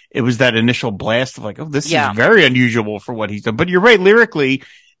 but it was that initial blast of like, oh, this is very unusual for what he's done. But you're right, lyrically,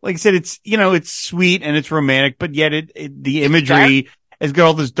 like I said, it's, it's sweet and it's romantic, but yet the imagery has got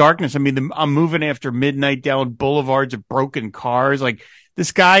all this darkness. I mean, I'm moving after midnight down boulevards of broken cars. Like,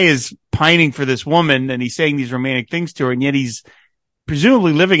 this guy is pining for this woman and he's saying these romantic things to her, and yet he's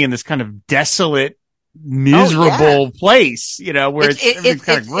presumably living in this kind of desolate, miserable place, where it's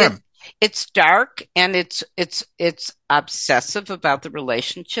kind of grim. It's dark, and it's obsessive about the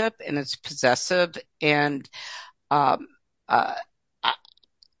relationship, and it's possessive, and uh,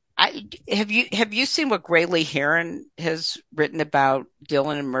 I, have you seen what Graylee Heron has written about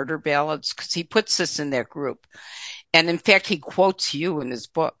Dylan and murder ballads? Because he puts this in that group, and in fact, he quotes you in his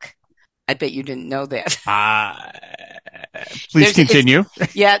book. I bet you didn't know that. Please continue.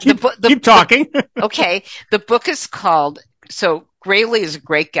 Yeah, keep talking. Okay, the book is called. So Graylee is a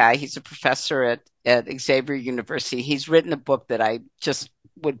great guy. He's a professor at Xavier University. He's written a book that I just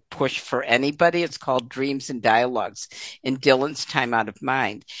would push for anybody. It's called Dreams and Dialogues in Dylan's Time Out of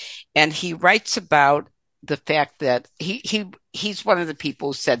Mind. And he writes about the fact that he's one of the people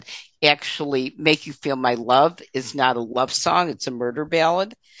who said, actually, Make You Feel My Love is not a love song. It's a murder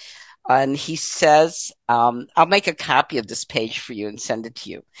ballad. And he says, I'll make a copy of this page for you and send it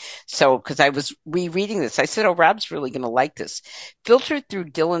to you. So, because I was rereading this, I said, oh, Rob's really going to like this. Filtered through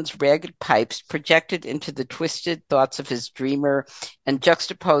Dylan's ragged pipes, projected into the twisted thoughts of his dreamer, and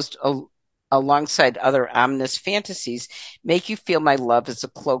juxtaposed alongside other ominous fantasies, Make You Feel My Love is a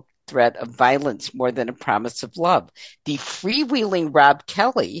cloaked threat of violence more than a promise of love. The freewheeling Rob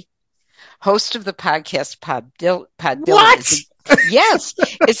Kelly, host of the podcast Pod Dylan, yes,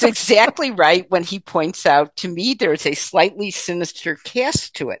 it's exactly right when he points out, to me, there's a slightly sinister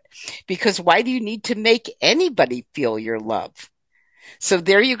cast to it. Because why do you need to make anybody feel your love? So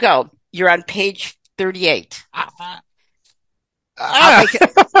there you go. You're on page 38.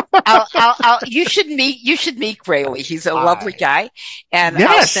 You should meet Graylee. He's a lovely guy, and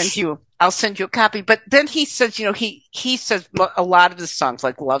yes. I'll send you a copy. But then he says, he says a lot of the songs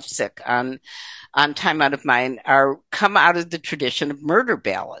like Lovesick on Time Out of Mind come out of the tradition of murder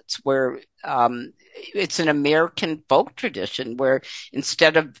ballads, where it's an American folk tradition where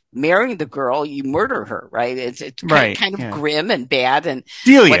instead of marrying the girl, you murder her, right? It's kind of grim and bad and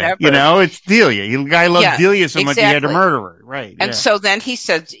Delia, whatever. It's Delia. The guy loved Delia so much he had to murder her, right? And so then he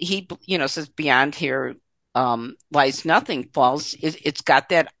says, says beyond here lies nothing. Falls. It's got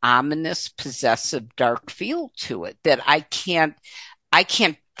that ominous, possessive, dark feel to it that I can't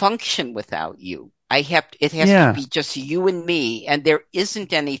function without you. It has to be just you and me, and there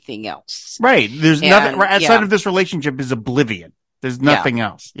isn't anything else. Right. There's nothing outside of this relationship is oblivion. There's nothing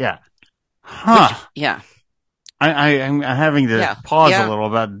else. Yeah. Huh. I'm having to pause a little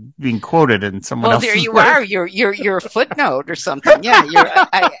about being quoted in someone else's. Well, there you are. You're a footnote or something.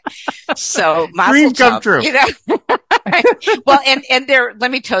 Yeah. So dream come true. Well, and let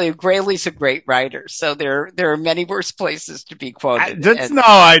me tell you, Graylee's a great writer. So there are many worse places to be quoted. That's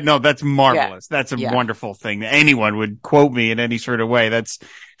marvelous. Yeah, that's a wonderful thing that anyone would quote me in any sort of way.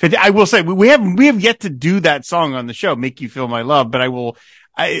 I will say we have yet to do that song on the show, Make You Feel My Love. But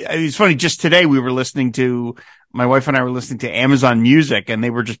it's funny. Just today my wife and I were listening to Amazon Music, and they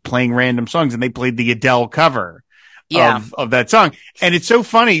were just playing random songs, and they played the Adele cover of that song. And it's so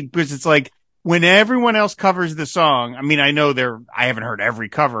funny because it's like, when everyone else covers the song, I mean, I haven't heard every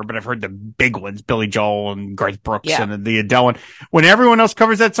cover, but I've heard the big ones, Billy Joel and Garth Brooks and the Adele one. When everyone else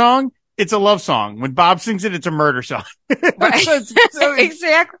covers that song, it's a love song. When Bob sings it, it's a murder song. Right.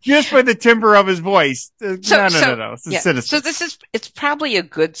 Exactly. Just by the timbre of his voice. No. It's sinister. So it's probably a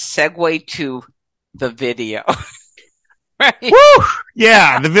good segue to the video. Right. Woo!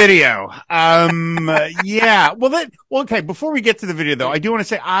 Yeah, the video. Well, okay. Before we get to the video, though, I do want to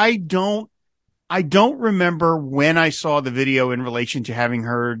say I don't remember when I saw the video in relation to having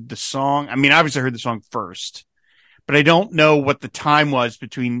heard the song. I mean, obviously I heard the song first, but I don't know what the time was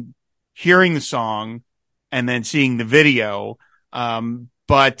between hearing the song and then seeing the video. And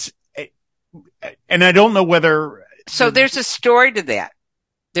I don't know whether. So there's a story to that.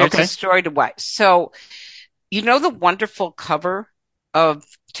 There's a story to why. So, the wonderful cover of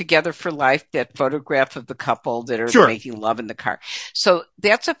Together for Life, that photograph of the couple that are making love in the car. So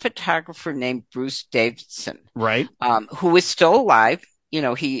that's a photographer named Bruce Davidson, right? Who is still alive.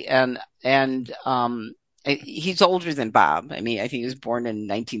 He's older than Bob. I mean, I think he was born in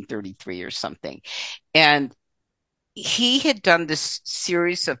 1933 or something. And he had done this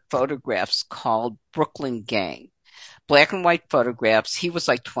series of photographs called Brooklyn Gang, black and white photographs. He was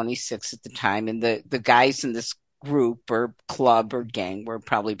like 26 at the time, and the guys in this group or club or gang were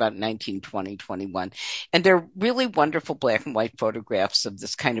probably about 19, 20, 21. And they're really wonderful black and white photographs of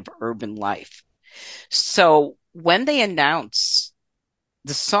this kind of urban life. So when they announce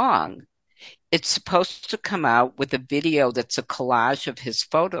the song, it's supposed to come out with a video that's a collage of his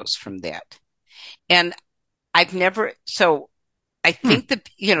photos from that. And I think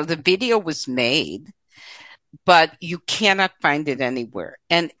the video was made, but you cannot find it anywhere.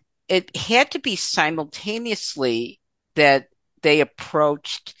 And it had to be simultaneously that they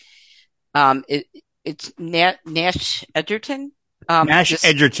approached, it's Nash Edgerton, Nash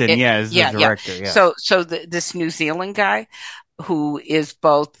Edgerton, is the yeah, yeah. director. Yeah. This New Zealand guy who is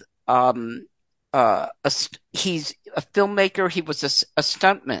both he's a filmmaker. He was a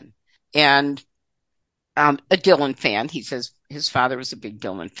stuntman and a Dylan fan. He says his father was a big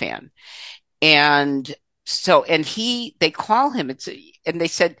Dylan fan, and they call him. And they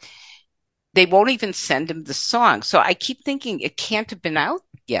said they won't even send him the song. So I keep thinking it can't have been out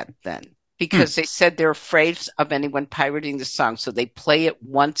yet then. Because they said they're afraid of anyone pirating the song, so they play it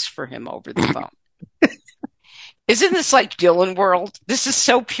once for him over the phone. Isn't this like Dylan World? This is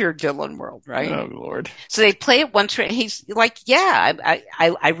so pure Dylan World, right? Oh, Lord. So they play it once, and he's like, yeah,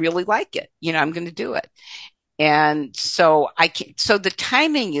 I really like it. I'm going to do it. And so so the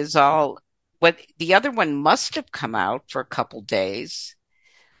timing is all, what the other one must have come out for a couple days.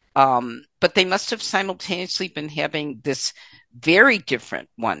 But they must have simultaneously been having this very different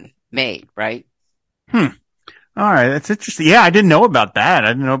one made, right? All right, that's interesting. Yeah, I didn't know about that. I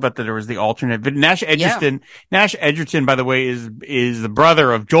didn't know about that there was the alternate. But Nash Edgerton, by the way, is the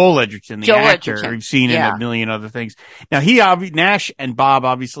brother of Joel Edgerton, the actor. Edgerton. You've seen in a million other things. Now Nash and Bob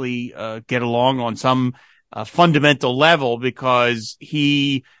obviously get along on some fundamental level because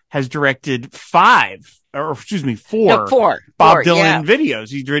he has directed four Bob Dylan videos.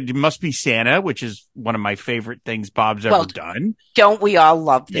 He did Must Be Santa, which is one of my favorite things Bob's ever done. Don't we all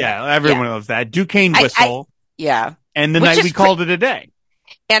love that? Yeah, everyone loves that. Duquesne Whistle. Yeah. And the Night We Called It a Day.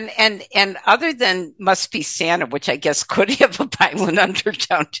 And other than Must Be Santa, which I guess could have a violent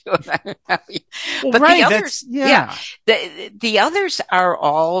undertone to it. But the others, the others are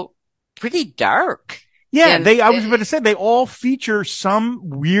all pretty dark. Yeah, I was about to say they all feature some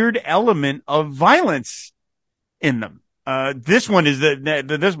weird element of violence in them. This one is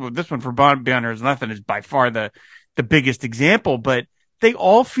this one for Beyond There's Nothing is by far the biggest example, but they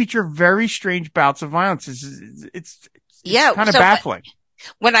all feature very strange bouts of violence. It's kind of baffling.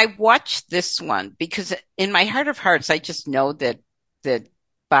 When I watch this one, because in my heart of hearts, I just know that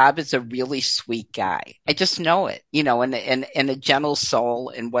Bob is a really sweet guy. I just know it, and a gentle soul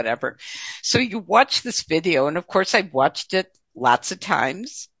and whatever. So you watch this video, and of course I've watched it lots of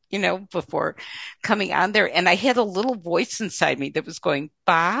times, before coming on there. And I had a little voice inside me that was going,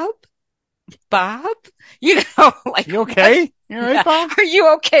 Bob, like, you okay? What? You all right, Bob? Are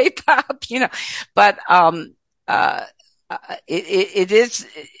you okay, Bob? But, it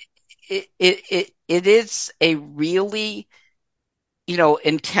is a really,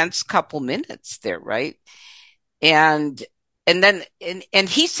 intense couple minutes there. Right. And then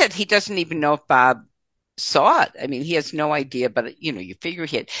he said he doesn't even know if Bob saw it. I mean, he has no idea, but you figure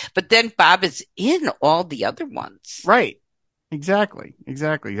he had, but then Bob is in all the other ones. Right. Exactly.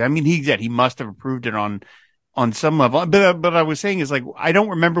 I mean, he must have approved it on some level. But I was saying is like, I don't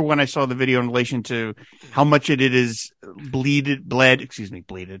remember when I saw the video in relation to how much it is bled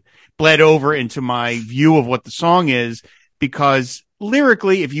over into my view of what the song is, because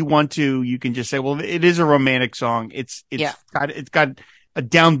lyrically, if you want to, you can just say, well, it is a romantic song. It's got a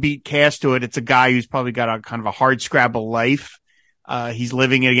downbeat cast to it. It's a guy who's probably got a kind of a hard scrabble life. He's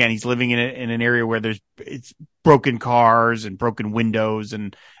living in an area where it's broken cars and broken windows,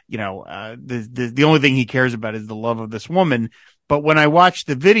 and the only thing he cares about is the love of this woman. But when I watch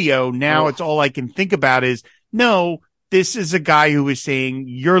the video now, it's all I can think about is, no, this is a guy who is saying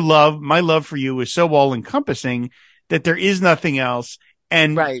my love for you is so all encompassing that there is nothing else.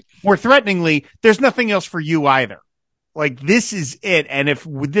 And more threateningly, there's nothing else for you either. Like, this is it. And if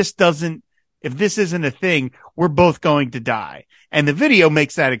this isn't a thing, we're both going to die. And the video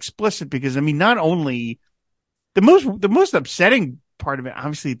makes that explicit because, I mean, not only the most upsetting part of it,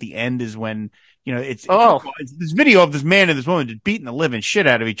 obviously at the end, is when, it's this video of this man and this woman just beating the living shit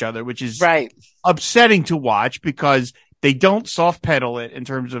out of each other, which is upsetting to watch because they don't soft pedal it in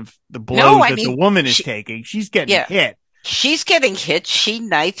terms of the blows the woman is taking. She's getting hit. She's getting hit. She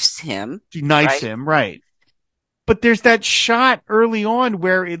knifes him. Right. But there's that shot early on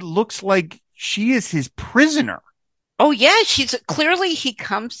where it looks like she is his prisoner. Oh yeah, clearly he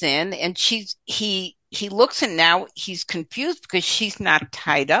comes in and he looks, and now he's confused because she's not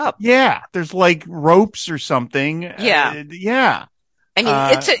tied up. Yeah, there's like ropes or something. Yeah. I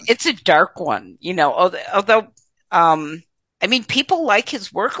mean, it's a dark one, although I mean, people like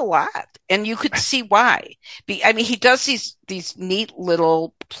his work a lot, and you could see why. I mean, he does these neat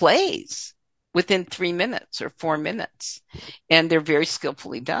little plays within 3 minutes or 4 minutes, and they're very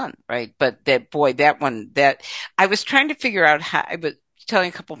skillfully done, right? But that one, I was trying to figure out how. I was telling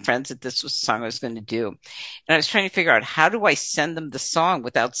a couple of friends that this was the song I was going to do, and I was trying to figure out how do I send them the song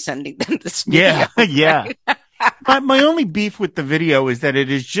without sending them this video. Yeah. Right? My only beef with the video is that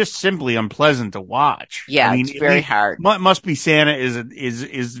it is just simply unpleasant to watch. Yeah, I mean, it's very hard. Must Be Santa is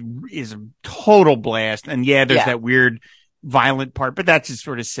a total blast, and yeah, there's that weird violent part, but that's just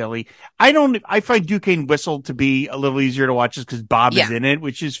sort of silly. I find Duquesne Whistle to be a little easier to watch just because Bob is in it,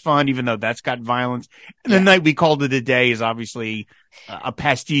 which is fun, even though that's got violence. And The Night We Called It a Day is obviously a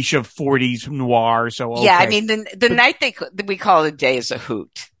pastiche of 40s noir. So okay. Yeah, I mean the night we call it a day is a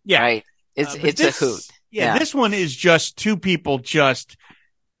hoot. Yeah, right. It's a hoot. Yeah, this one is just two people just,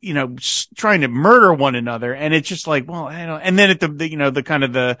 trying to murder one another. And it's just like, well, I don't, and then at the kind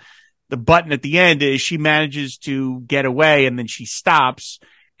of the button at the end is she manages to get away and then she stops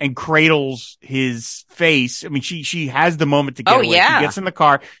and cradles his face. I mean, she has the moment to get away. Yeah. She gets in the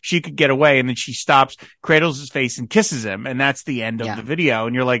car, she could get away, and then she stops, cradles his face and kisses him. And that's the end of the video.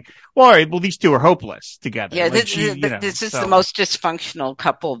 And you're like, well, all right, well, these two are hopeless together. Yeah. Like this is the most dysfunctional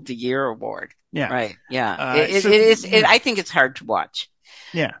couple of the year award. Yeah. Right. Yeah. It is. I think it's hard to watch.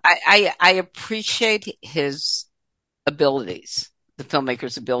 Yeah. I appreciate his abilities, the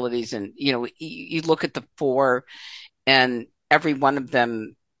filmmaker's abilities. And, you look at the four and every one of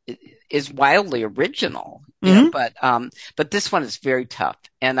them is wildly original, but this one is very tough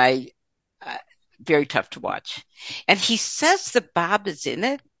and very tough to watch. And he says that Bob is in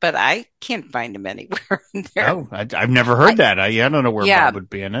it, but I can't find him anywhere in there. Oh, I've never heard that. I don't know where Bob would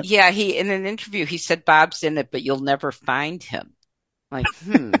be in it. Yeah. In an interview, he said Bob's in it, but you'll never find him. Like,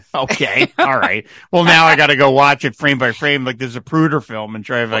 Okay. All right. Well, now I got to go watch it frame by frame, like there's a Pruder film, and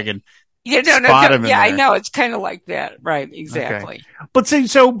try if I can spot him in there. I know. It's kind of like that. Right. Exactly. Okay.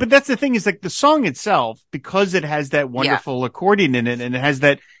 But but that's the thing is like the song itself, because it has that wonderful accordion in it and it has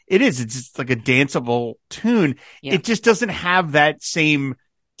it's just like a danceable tune. Yeah. It just doesn't have that same,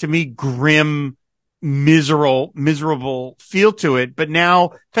 to me, grim, miserable feel to it. But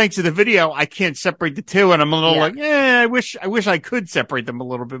now, thanks to the video, I can't separate the two, and I'm a little like, I wish I could separate them a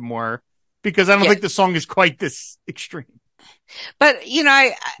little bit more, because I don't think the song is quite this extreme. But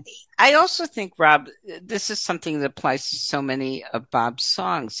I also think, Rob, this is something that applies to so many of Bob's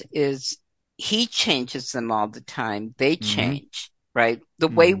songs, is he changes them all the time. They change, right? The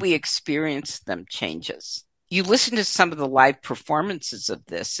way we experience them changes. You listen to some of the live performances of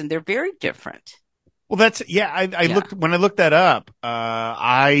this, and they're very different. Well, I looked, when I looked that up,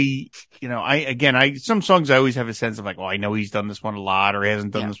 some songs I always have a sense of like, well, I know he's done this one a lot or he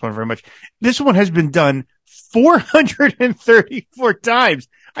hasn't done this one very much. This one has been done 434 times.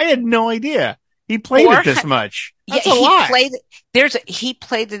 I had no idea he played it this much. That's a lot. He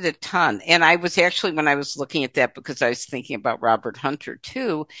played it a ton. And I was actually, when I was looking at that, because I was thinking about Robert Hunter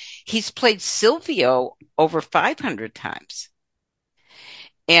too, he's played Silvio over 500 times.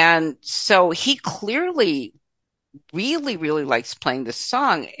 And so he clearly really, really likes playing this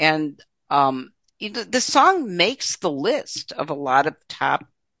song. And the song makes the list of a lot of top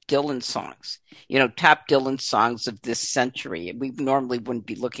Dylan songs, top Dylan songs of this century. We normally wouldn't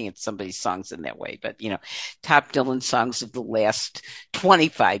be looking at somebody's songs in that way, but, top Dylan songs of the last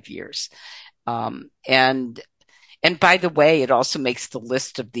 25 years. And by the way, it also makes the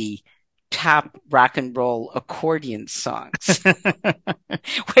list of the top rock and roll accordion songs,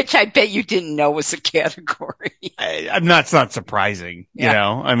 which I bet you didn't know was a category. It's not surprising,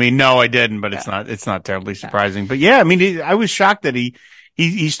 I mean, no, I didn't, but it's not terribly surprising. But I mean, I was shocked that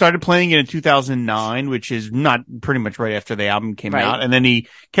he started playing it in 2009, which is not pretty much right after the album came out. And then he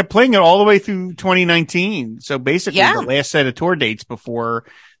kept playing it all the way through 2019. So basically the last set of tour dates before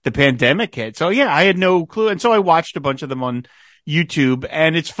the pandemic hit. So I had no clue. And so I watched a bunch of them on YouTube,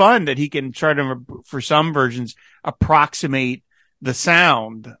 and it's fun that he can try to, for some versions, approximate the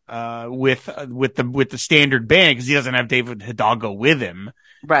sound with the standard band, because he doesn't have David Hidalgo with him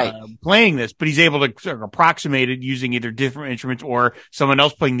playing this, but he's able to sort of approximate it using either different instruments or someone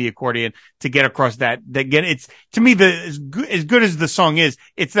else playing the accordion to get across that. It's, to me, as good as the song is,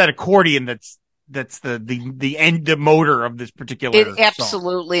 it's that accordion that's the motor of this particular song.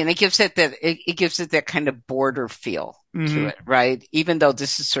 Absolutely. And it gives it that kind of border feel to it, right? Even though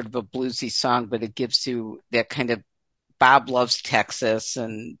this is sort of a bluesy song, but it gives you that kind of Bob Loves Texas,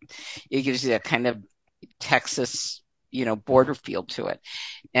 and it gives you that kind of Texas, border feel to it.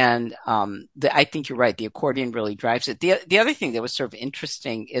 And I think you're right. The accordion really drives it. The other thing that was sort of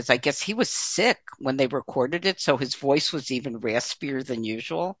interesting is, I guess he was sick when they recorded it, so his voice was even raspier than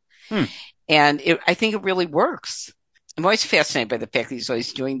usual. And I think it really works. I'm always fascinated by the fact that he's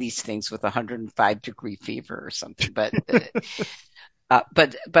always doing these things with 105-degree fever or something. But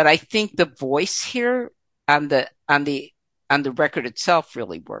I think the voice here on the record itself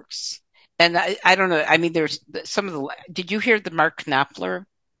really works. And I don't know. I mean, there's some of the. Did you hear the Mark Knopfler?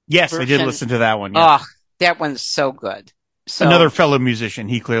 Yes, version? I did listen to that one. Yeah. Oh, That one's so good. Another So fellow musician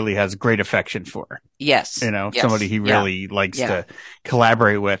he clearly has great affection for. yes, Somebody he yeah, really likes yeah, to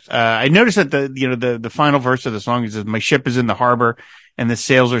collaborate with. I noticed that the final verse of the song is, "My ship is in the harbor and the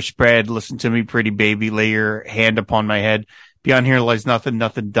sails are spread. Listen to me, pretty baby, lay your hand upon my head. Beyond here lies nothing,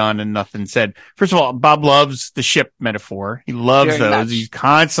 nothing done and nothing said." First of all, Bob loves the ship metaphor. He loves very those. much. He's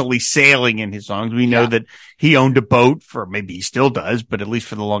constantly sailing in his songs. We know Yeah, that he owned a boat for, maybe he still does, but at least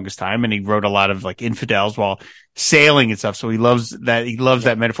for the longest time. And he wrote a lot of like infidels while sailing and stuff. So he loves that. He loves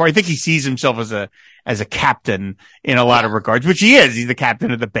that metaphor. I think he sees himself as a captain in a lot of regards, which he is. He's the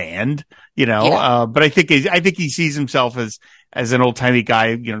captain of the band, but I think he sees himself as an old timey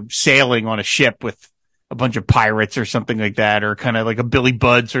guy, sailing on a ship with a bunch of pirates or something like that, or kind of like a Billy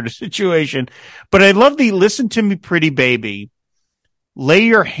Budd sort of situation. But I love the "Listen to me, pretty baby, lay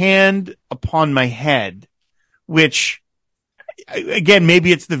your hand upon my head," which, again,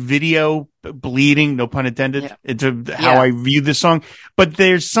 maybe it's the video bleeding, no pun intended, into how I view this song. But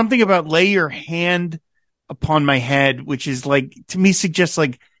there's something about "lay your hand upon my head," which is like, to me, suggests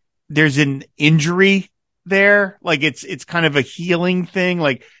like there's an injury there. Like it's kind of a healing thing.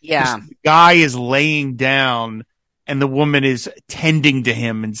 Like this guy is laying down and the woman is tending to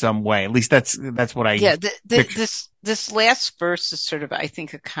him in some way. At least that's what I this last verse is sort of, I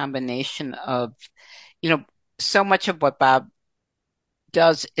think, a combination of, so much of what Bob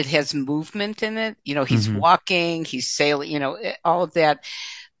does, it has movement in it. He's walking, he's sailing, all of that.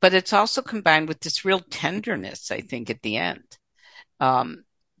 But it's also combined with this real tenderness, I think, at the end.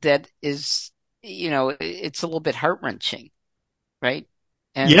 That is, it's a little bit heart-wrenching, right?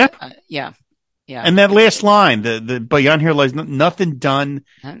 And, yeah. And that last line, the "beyond here lies nothing done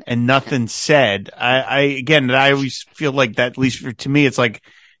and nothing said." I always feel like that, at least to me, it's like,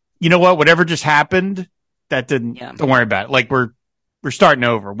 you know what, whatever just happened, that didn't, don't worry about it. Like we're starting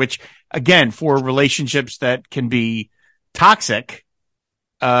over, which again, for relationships that can be toxic,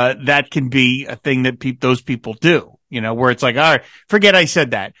 that can be a thing that those people do, where it's like, all right, forget I said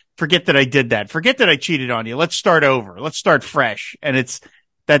that. Forget that I did that. Forget that I cheated on you. Let's start over. Let's start fresh. And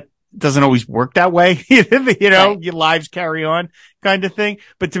that doesn't always work that way. Your lives carry on kind of thing.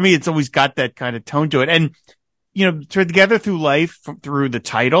 But to me, it's always got that kind of tone to it. And, Together Through Life, through the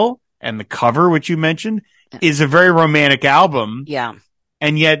title and the cover, which you mentioned, is a very romantic album. Yeah.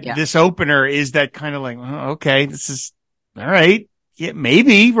 And yet this opener is that kind of like, oh, okay, this is all right. Yeah,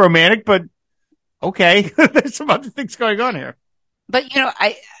 maybe romantic, but okay. There's some other things going on here. But,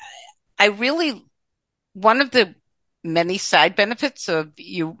 I really, one of the many side benefits of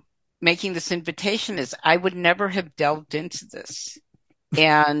you making this invitation is I would never have delved into this.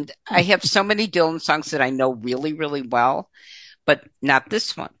 And I have so many Dylan songs that I know really, really well, but not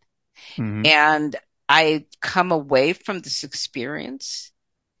this one. Mm-hmm. And I come away from this experience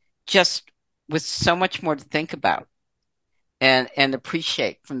just with so much more to think about and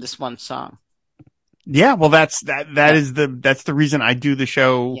appreciate from this one song. Yeah, well, that's the reason I do the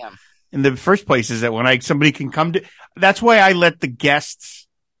show in the first place, is that when somebody can come to, that's why I let the guests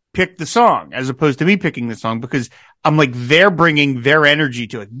pick the song as opposed to me picking the song, because I'm like, they're bringing their energy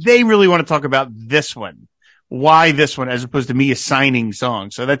to it. They really want to talk about this one. Why this one, as opposed to me assigning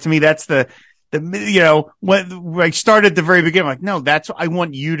songs. So that, to me, that's when I started at the very beginning, I'm like, no, I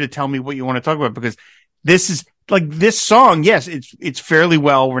want you to tell me what you want to talk about, because this is like, this song, yes, it's fairly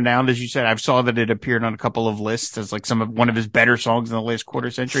well renowned, as you said. I saw that it appeared on a couple of lists as like one of his better songs in the last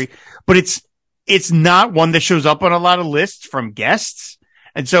quarter century, but it's not one that shows up on a lot of lists from guests.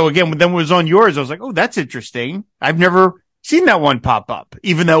 And so again, when it was on yours, I was like, oh, that's interesting. I've never seen that one pop up,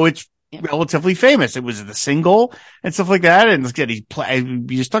 even though it's relatively famous. It was the single and stuff like that. And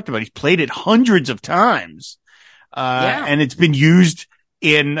you just talked about, he's played it hundreds of times. And it's been used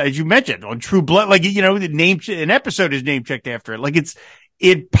in, as you mentioned, on True Blood, like, an episode is name checked after it. Like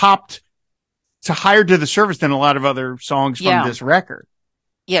it popped to higher to the surface than a lot of other songs from this record.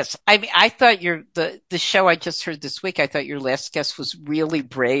 Yes. I mean, I thought the show I just heard this week, I thought your last guest was really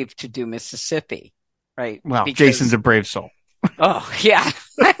brave to do Mississippi, right? Well, Jason's a brave soul. Oh, yeah.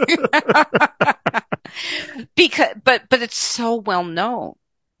 But it's so well known.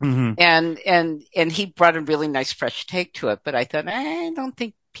 Mm-hmm. And he brought a really nice fresh take to it, but I thought, I don't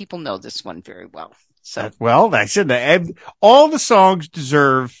think people know this one very well. So, I said that all the songs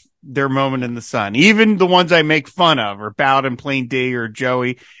deserve their moment in the sun, even the ones I make fun of, or Bowed and Plain D or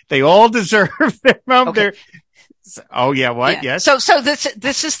Joey, they all deserve their moment. Okay. Oh yeah. What? Yeah. Yes. So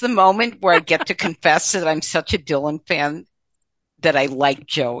this is the moment where I get to confess that I'm such a Dylan fan that I like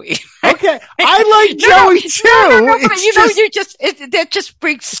Joey. Okay. I like No, Joey too. but It's that just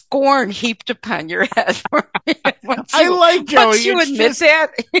brings scorn heaped upon your head. I like Joey. Once you admit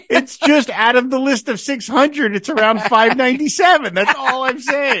that. It's just out of the list of 600, it's around 597. That's all I'm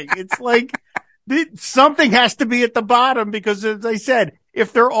saying. It's like something has to be at the bottom because, as I said,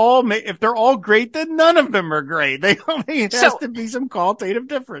 if they're all great, then none of them are great. It has to be some qualitative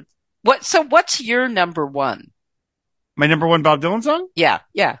difference. What's your number one? My number one Bob Dylan song? Yeah.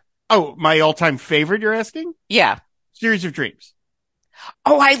 Oh, my all-time favorite, you're asking? Yeah. Series of Dreams.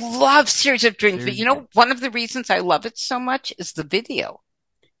 Oh, I love Series of Dreams. But one of the reasons I love it so much is the video.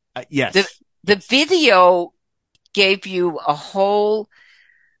 Yes. The video gave you a whole,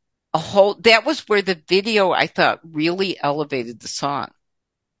 that was where the video, I thought, really elevated the song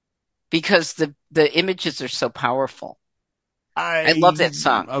because the images are so powerful. I love that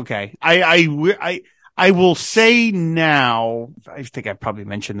song. Okay. I will say now, I think I probably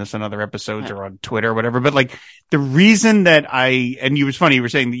mentioned this in other episodes or on Twitter or whatever, but like the reason that and it was funny, you were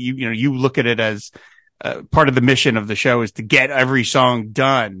saying that you look at it as part of the mission of the show is to get every song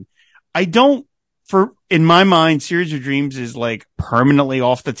done. In my mind, Series of Dreams is like permanently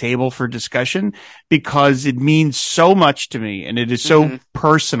off the table for discussion because it means so much to me and it is so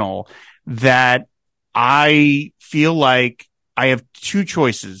personal that I feel like I have two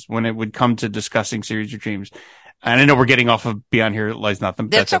choices when it would come to discussing Series of Dreams. And I know we're getting off of Beyond Here Lies Nothing,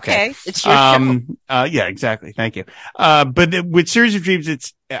 but that's okay. It's your show. Yeah, exactly. Thank you. But with Series of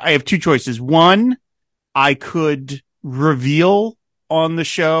Dreams, I have two choices. One, I could reveal on the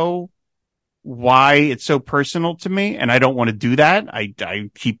show why it's so personal to me. And I don't want to do that. I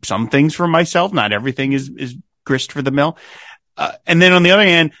keep some things for myself. Not everything is grist for the mill. And then on the other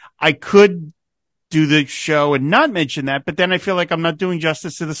hand, I could do the show and not mention that, but then I feel like I'm not doing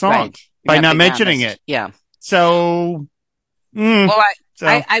justice to the song by not mentioning it. Yeah. So,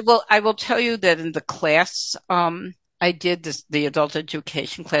 I will tell you that in the class, I did the adult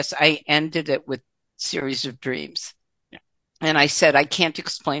education class. I ended it with Series of Dreams. Yeah. And I said, I can't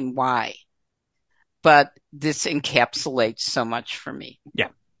explain why, but this encapsulates so much for me. Yeah.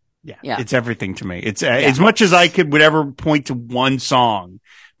 It's everything to me. It's as much as I would ever point to one song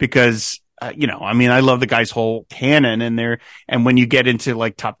because, I love the guy's whole canon in there. And when you get into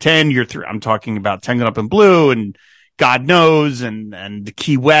like top 10, I'm talking about Tangled Up in Blue and God Knows and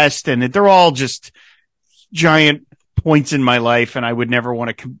Key West. And they're all just giant points in my life. And I would never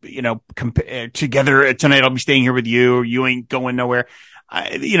want to, compare together. Tonight I'll be staying here with you or you ain't going nowhere.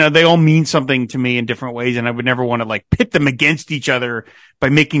 They all mean something to me in different ways. And I would never want to like pit them against each other by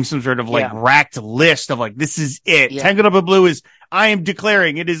making some sort of like racked list of like, this is it. Yeah. Tangled Up in Blue I am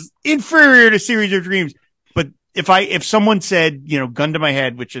declaring it is inferior to Series of Dreams. But if someone said, gun to my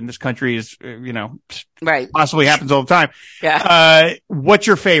head, which in this country is, possibly happens all the time. Yeah. What's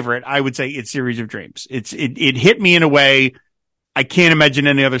your favorite? I would say it's Series of Dreams. It hit me in a way I can't imagine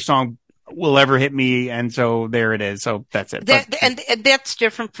any other song will ever hit me. And so there it is. So that's it. And that's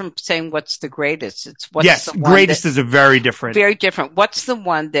different from saying what's the greatest. It's the greatest is a very different. What's the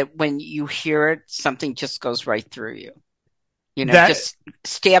one that when you hear it, something just goes right through you? Just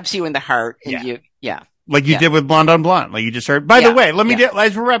stabs you in the heart and like you did with Blonde on Blonde, like you just heard. By the way,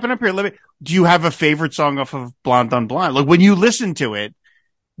 as we're wrapping up here, do you have a favorite song off of Blonde on Blonde? Like when you listen to it,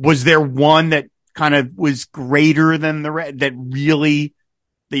 was there one that kind of was greater than the rest that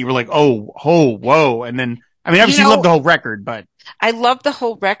you were like, oh, whoa. And then, obviously you love the whole record, but. I love the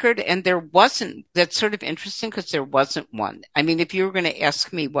whole record and that's sort of interesting because there wasn't one. If you were going to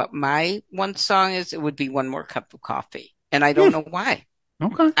ask me what my one song is, it would be One More Cup of Coffee. And I don't know why.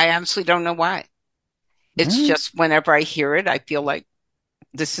 Okay. I honestly don't know why. It's just whenever I hear it, I feel like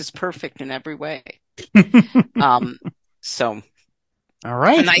this is perfect in every way. So. All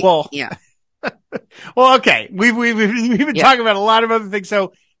right. Yeah. Well, okay. We've been talking about a lot of other things,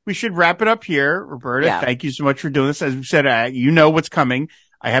 so we should wrap it up here. Roberta, thank you so much for doing this. As we said, you know what's coming.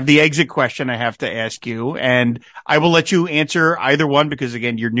 I have the exit question I have to ask you, and I will let you answer either one because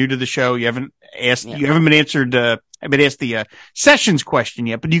again, you're new to the show. You haven't been answered. I've been asked the sessions question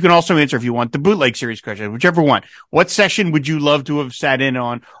yet, but you can also answer if you want the bootleg series question, whichever one. What session would you love to have sat in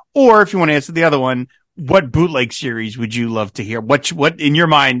on? Or if you want to answer the other one, what bootleg series would you love to hear? What in your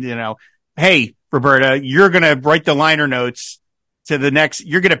mind, hey, Roberta, you're going to write the liner notes to the next,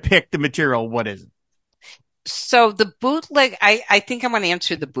 you're going to pick the material. What is it? So the bootleg, I think I'm going to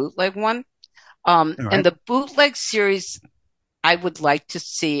answer the bootleg one. Right. And the bootleg series I would like to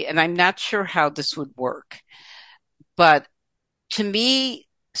see, and I'm not sure how this would work, but to me,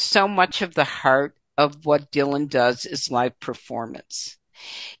 so much of the heart of what Dylan does is live performance.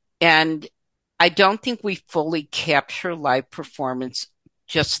 And I don't think we fully capture live performance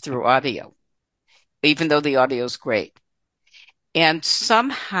just through audio, even though the audio is great. And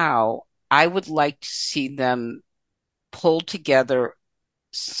somehow I would like to see them pull together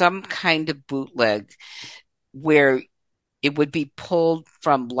some kind of bootleg where it would be pulled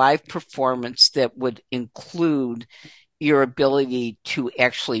from live performance that would include your ability to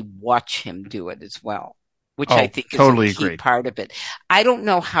actually watch him do it as well, which I think totally is a key agree. part of it. I don't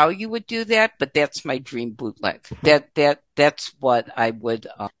know how you would do that, but that's my dream bootleg. That's what I would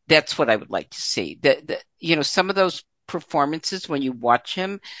like to see. Some of those performances when you watch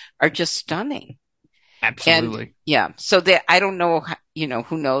him are just stunning. Absolutely. And yeah, so that I don't know,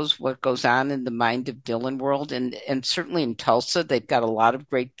 who knows what goes on in the mind of Dylan world, and certainly in Tulsa they've got a lot of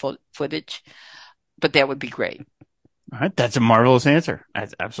great footage, but that would be great. All right, that's a marvelous answer.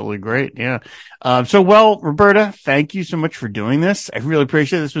 That's absolutely great. Yeah. Roberta, thank you so much for doing this. I really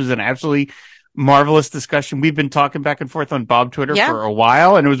appreciate it. This was an absolutely marvelous discussion. We've been talking back and forth on Bob Twitter for a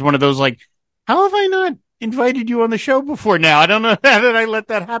while, and it was one of those like, how have I not invited you on the show before now? I don't know how did I let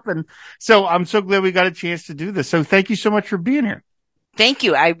that happen. So I'm so glad we got a chance to do this. So thank you so much for being here. Thank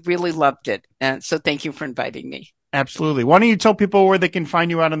you. I really loved it. And so thank you for inviting me. Absolutely. Why don't you tell people where they can find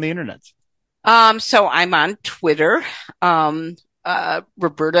you out on the internet? So I'm on Twitter,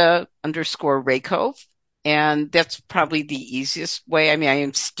 Roberta_Rakove. And that's probably the easiest way. I mean, I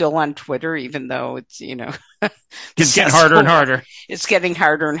am still on Twitter, even though it's, it's getting harder and harder. It's getting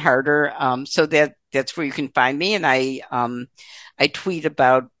harder and harder. So that's where you can find me. And I tweet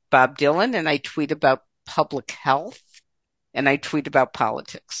about Bob Dylan, and I tweet about public health, and I tweet about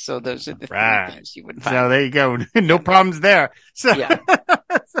politics. So those are the three things you would find. So there you go. No problems there. So, yeah.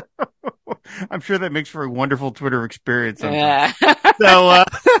 I'm sure that makes for a wonderful Twitter experience. Yeah. So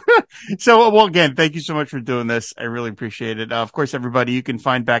again, thank you so much for doing this. I really appreciate it. Of course, everybody, you can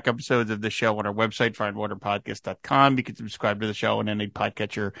find back episodes of the show on our website, findwaterpodcast.com. You can subscribe to the show on any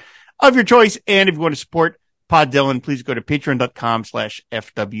podcatcher of your choice. And if you want to support Pod Dylan, please go to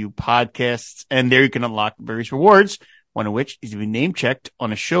patreon.com/FW podcasts. And there you can unlock various rewards, one of which is to be name checked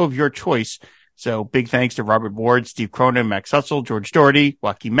on a show of your choice. So big thanks to Robert Ward, Steve Cronin, Max Hutzel, George Doherty,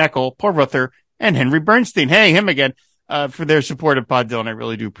 Joaquin Meckel, Paul Ruther, and Henry Bernstein. Hey, him again, for their support of Pod Dylan. I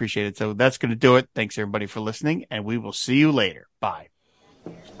really do appreciate it. So that's going to do it. Thanks everybody for listening, and we will see you later. Bye.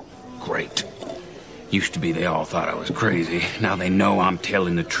 Great. Used to be they all thought I was crazy. Now they know I'm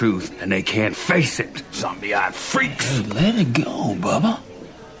telling the truth, and they can't face it. Zombie-eyed freaks. Hey, let it go, Bubba.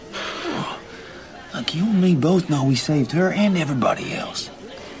 Look, you and me both know we saved her and everybody else.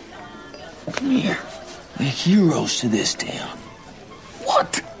 Come here. We're heroes to this town.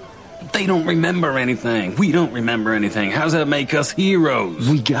 What? They don't remember anything. We don't remember anything. How's that make us heroes?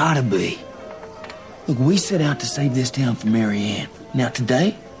 We gotta be. Look, we set out to save this town from Mary Ann. Now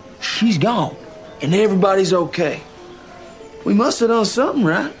today, she's gone. And everybody's okay. We must have done something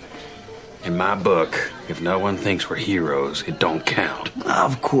right. In my book, if no one thinks we're heroes, it don't count.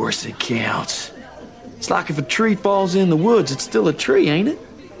 Of course it counts. It's like if a tree falls in the woods, it's still a tree, ain't it?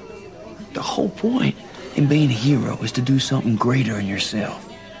 The whole point in being a hero is to do something greater in yourself.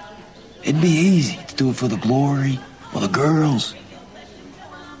 It'd be easy to do it for the glory or the girls.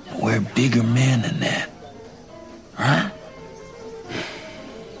 But we're bigger men than that.